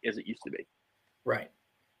fun as it used to be. Right.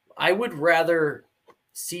 I would rather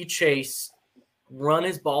see Chase run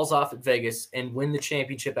his balls off at Vegas and win the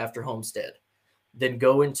championship after Homestead than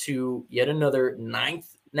go into yet another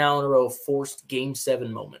 9th now in a row forced Game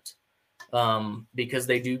 7 moment. Because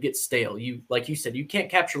they do get stale. Like you said, you can't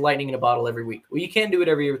capture lightning in a bottle every week. Well, you can't do it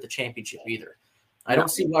every year with the championship either. I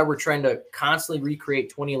don't see why we're trying to constantly recreate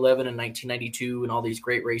 2011 and 1992 and all these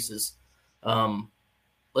great races.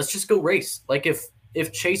 Let's just go race. Like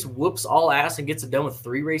if Chase whoops all ass and gets it done with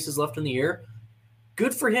 3 races left in the year,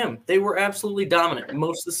 good for him. They were absolutely dominant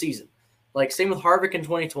most of the season. Like, same with Harvick in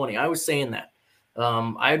 2020. I was saying that.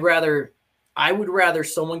 I would rather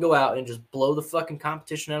someone go out and just blow the fucking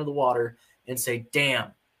competition out of the water and say,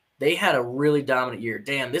 damn, they had a really dominant year.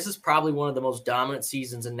 Damn, this is probably one of the most dominant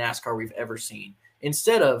seasons in NASCAR we've ever seen.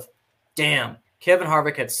 Instead of, damn, Kevin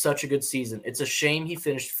Harvick had such a good season. It's a shame he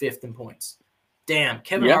finished 5th in points. Damn,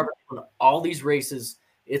 Kevin Harvick won all these races.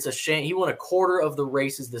 It's a shame. He won a quarter of the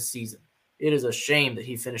races this season. It is a shame that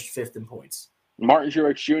he finished 5th in points. Martin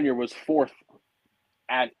Truex Jr. was 4th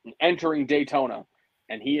at entering Daytona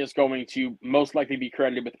and he is going to most likely be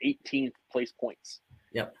credited with 18th place points.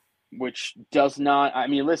 Yep. Which does not. I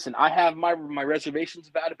mean, listen, I have my reservations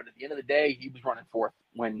about it, but at the end of the day, he was running fourth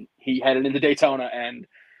when he headed into Daytona, and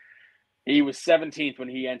he was 17th when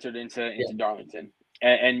he entered into Darlington.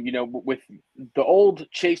 And you know, with the old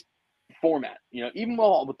chase format, you know, even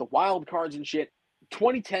with the wild cards and shit,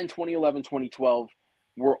 2010, 2011, 2012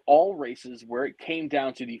 were all races where it came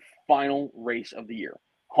down to the final race of the year.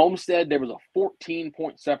 Homestead, there was a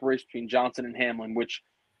 14-point separation between Johnson and Hamlin, which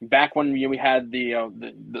back when we had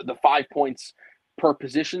the 5 points per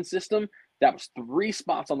position system, that was 3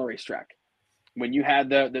 spots on the racetrack. When you had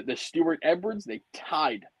the Stewart Edwards, they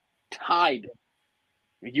tied.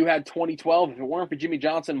 You had 2012. If it weren't for Jimmy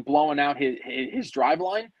Johnson blowing out his drive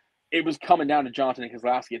line, it was coming down to Johnson and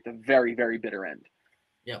Keselowski at the very, very bitter end.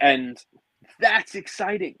 Yeah. And that's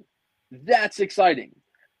exciting. That's exciting.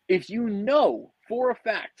 If you know for a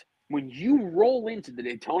fact, when you roll into the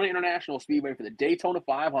Daytona International Speedway for the Daytona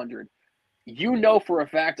 500, you know for a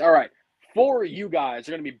fact, all right, 4 of you guys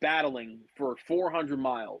are going to be battling for 400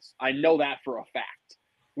 miles. I know that for a fact.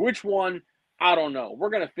 Which one? I don't know.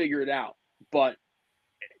 We're going to figure it out. But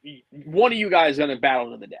one of you guys is going to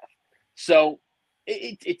battle to the death. So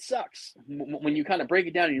it sucks when you kind of break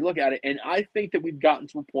it down and you look at it. And I think that we've gotten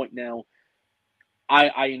to a point now.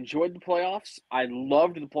 I enjoyed the playoffs. I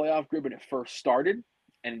loved the playoff group when it first started,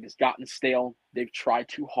 and it has gotten stale. They've tried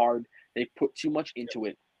too hard. They've put too much into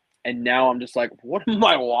it. And now I'm just like, what am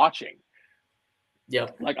I watching? Yeah.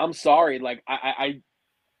 Like, I'm sorry. Like,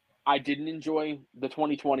 I didn't enjoy the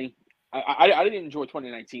 2020. I didn't enjoy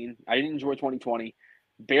 2019. I didn't enjoy 2020.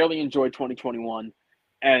 Barely enjoyed 2021.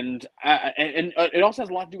 And it also has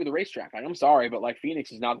a lot to do with the racetrack. Like, I'm sorry, but like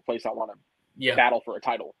Phoenix is not the place I want to battle for a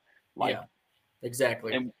title. Like, yeah,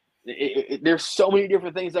 exactly. And there's so many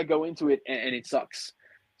different things that go into it, and it sucks.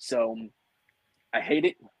 So I hate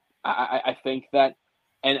it. I think that,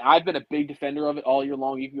 and I've been a big defender of it all year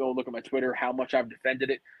long. You can go look at my Twitter, how much I've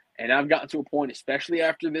defended it. And I've gotten to a point, especially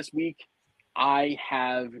after this week, I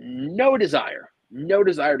have no desire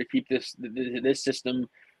to keep this system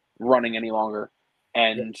running any longer.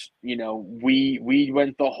 And, you know, we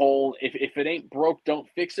went the whole, if it ain't broke, don't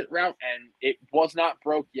fix it route. And it was not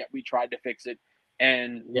broke, yet we tried to fix it.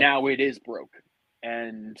 And now it is broke.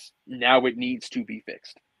 And now it needs to be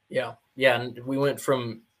fixed. Yeah. Yeah. And we went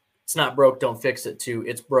from it's not broke, don't fix it to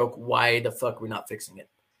it's broke, why the fuck are we not fixing it?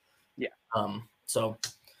 Yeah. So,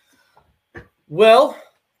 well,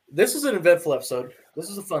 this is an eventful episode. This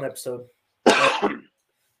is a fun episode.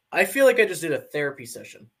 I feel like I just did a therapy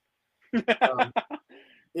session.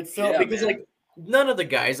 It felt because like none of the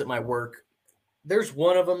guys at my work, there's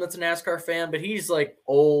one of them that's a NASCAR fan, but he's like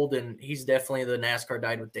old and he's definitely the NASCAR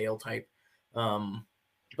died with Dale type.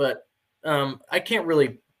 But I can't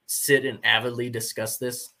really sit and avidly discuss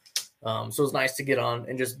this. So it's nice to get on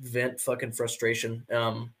and just vent fucking frustration.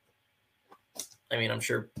 I mean, I'm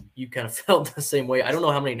sure you kind of felt the same way. I don't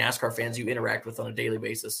know how many NASCAR fans you interact with on a daily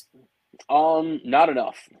basis. Not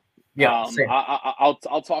enough. Yeah,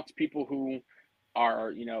 I'll talk to people who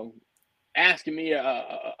are, you know, asking me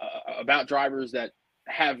about drivers that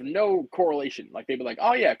have no correlation. Like they'd be like,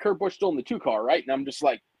 "Oh yeah, Kurt Busch still in the 2 car, right?" And I'm just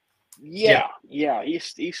like, "Yeah,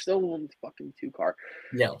 he's still in the fucking 2 car."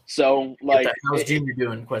 Yeah. So like, how's Junior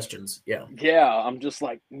doing? Questions. Yeah. Yeah, I'm just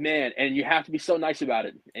like, man, and you have to be so nice about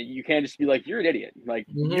it, and you can't just be like, "You're an idiot." Like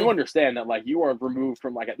you understand that, like you are removed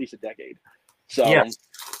from like at least a decade. So. Yes.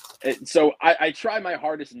 So I try my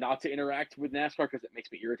hardest not to interact with NASCAR because it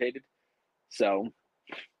makes me irritated. So,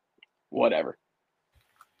 whatever.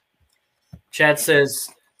 Chad says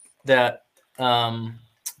that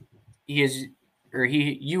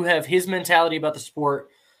you have his mentality about the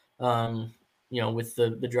sport, you know, with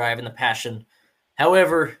the drive and the passion.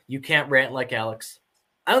 However, you can't rant like Alex.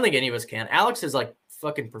 I don't think any of us can. Alex has like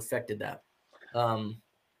fucking perfected that.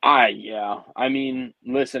 I mean,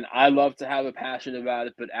 listen, I love to have a passion about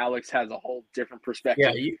it, but Alex has a whole different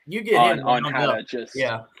perspective. Yeah, you get him on how to just.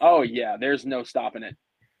 Yeah. Oh yeah, there's no stopping it.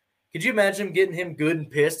 Could you imagine getting him good and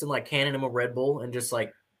pissed and like handing him a Red Bull and just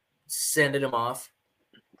like sending him off?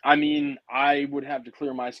 I mean, I would have to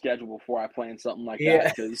clear my schedule before I plan something like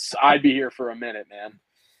that because I'd be here for a minute, man.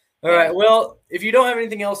 All right. Well, if you don't have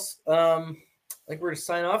anything else, I think we're going to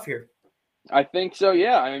sign off here. I think so,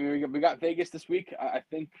 yeah. I mean, we got Vegas this week. I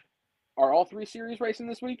think, are all 3 series racing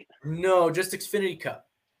this week? No, just Xfinity Cup.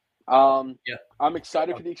 Yeah. I'm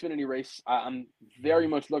excited for the Xfinity race. I'm very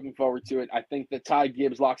much looking forward to it. I think that Ty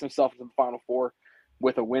Gibbs locks himself into the Final Four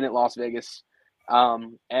with a win at Las Vegas.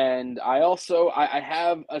 And I also I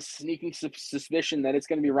have a sneaking suspicion that it's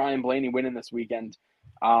going to be Ryan Blaney winning this weekend.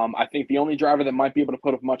 I think the only driver that might be able to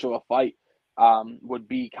put up much of a fight would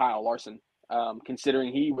be Kyle Larson,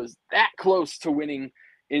 considering he was that close to winning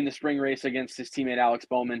in the spring race against his teammate Alex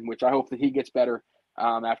Bowman, which I hope that he gets better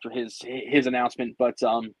after his announcement. But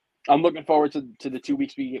I'm looking forward to the 2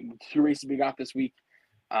 races we got this week.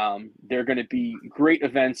 They're going to be great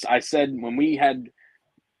events. I said when we had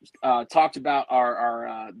talked about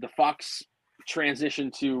our the Fox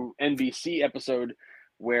transition to NBC episode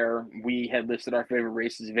where we had listed our favorite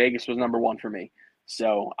races, Vegas was number one for me.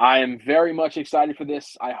 So I am very much excited for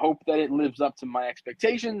this. I hope that it lives up to my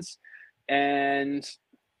expectations, and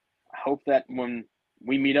I hope that when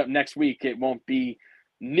we meet up next week, it won't be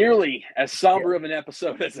nearly as somber of an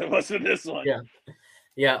episode as it was for this one.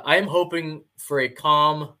 Yeah. I'm hoping for a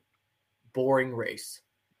calm, boring race.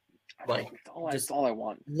 Like that's all I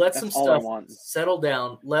want. Let some stuff settle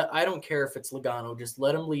down. I don't care if it's Logano. Just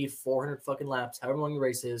let him leave 400 fucking laps, however long the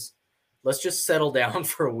race is. Let's just settle down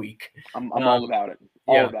for a week. I'm all about it.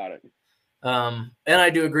 All about it. And I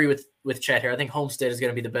do agree with Chad here. I think Homestead is going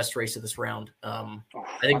to be the best race of this round. I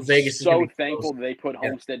think I'm Vegas is so thankful they put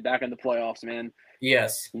Homestead back in the playoffs, man.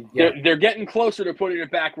 Yes. They're getting closer to putting it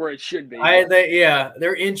back where it should be.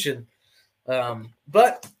 They're inching.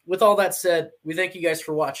 But with all that said, we thank you guys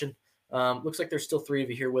for watching. Looks like there's still 3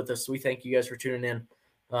 of you here with us, so we thank you guys for tuning in.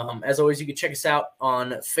 As always, you can check us out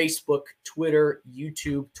on Facebook, Twitter,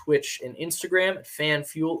 YouTube, Twitch, and Instagram at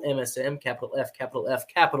FanFuel MSM, capital F,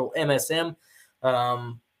 capital MSM.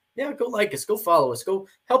 Go like us, go follow us, go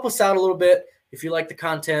help us out a little bit. If you like the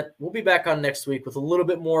content, we'll be back on next week with a little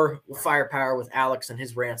bit more firepower with Alex and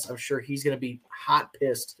his rants. I'm sure he's going to be hot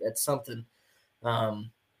pissed at something.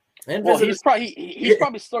 He's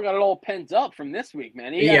probably still got it all pent up from this week,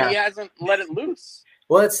 man. He hasn't let it loose.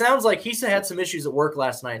 Well, it sounds like he had some issues at work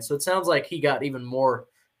last night, so it sounds like he got even more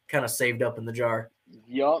kind of saved up in the jar.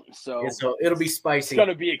 Yup. So it'll be spicy. It's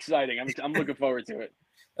gonna be exciting. I'm looking forward to it.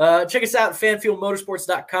 Check us out at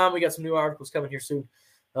fanfuelmotorsports.com. We got some new articles coming here soon.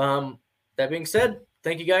 That being said,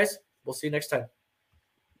 thank you guys. We'll see you next time.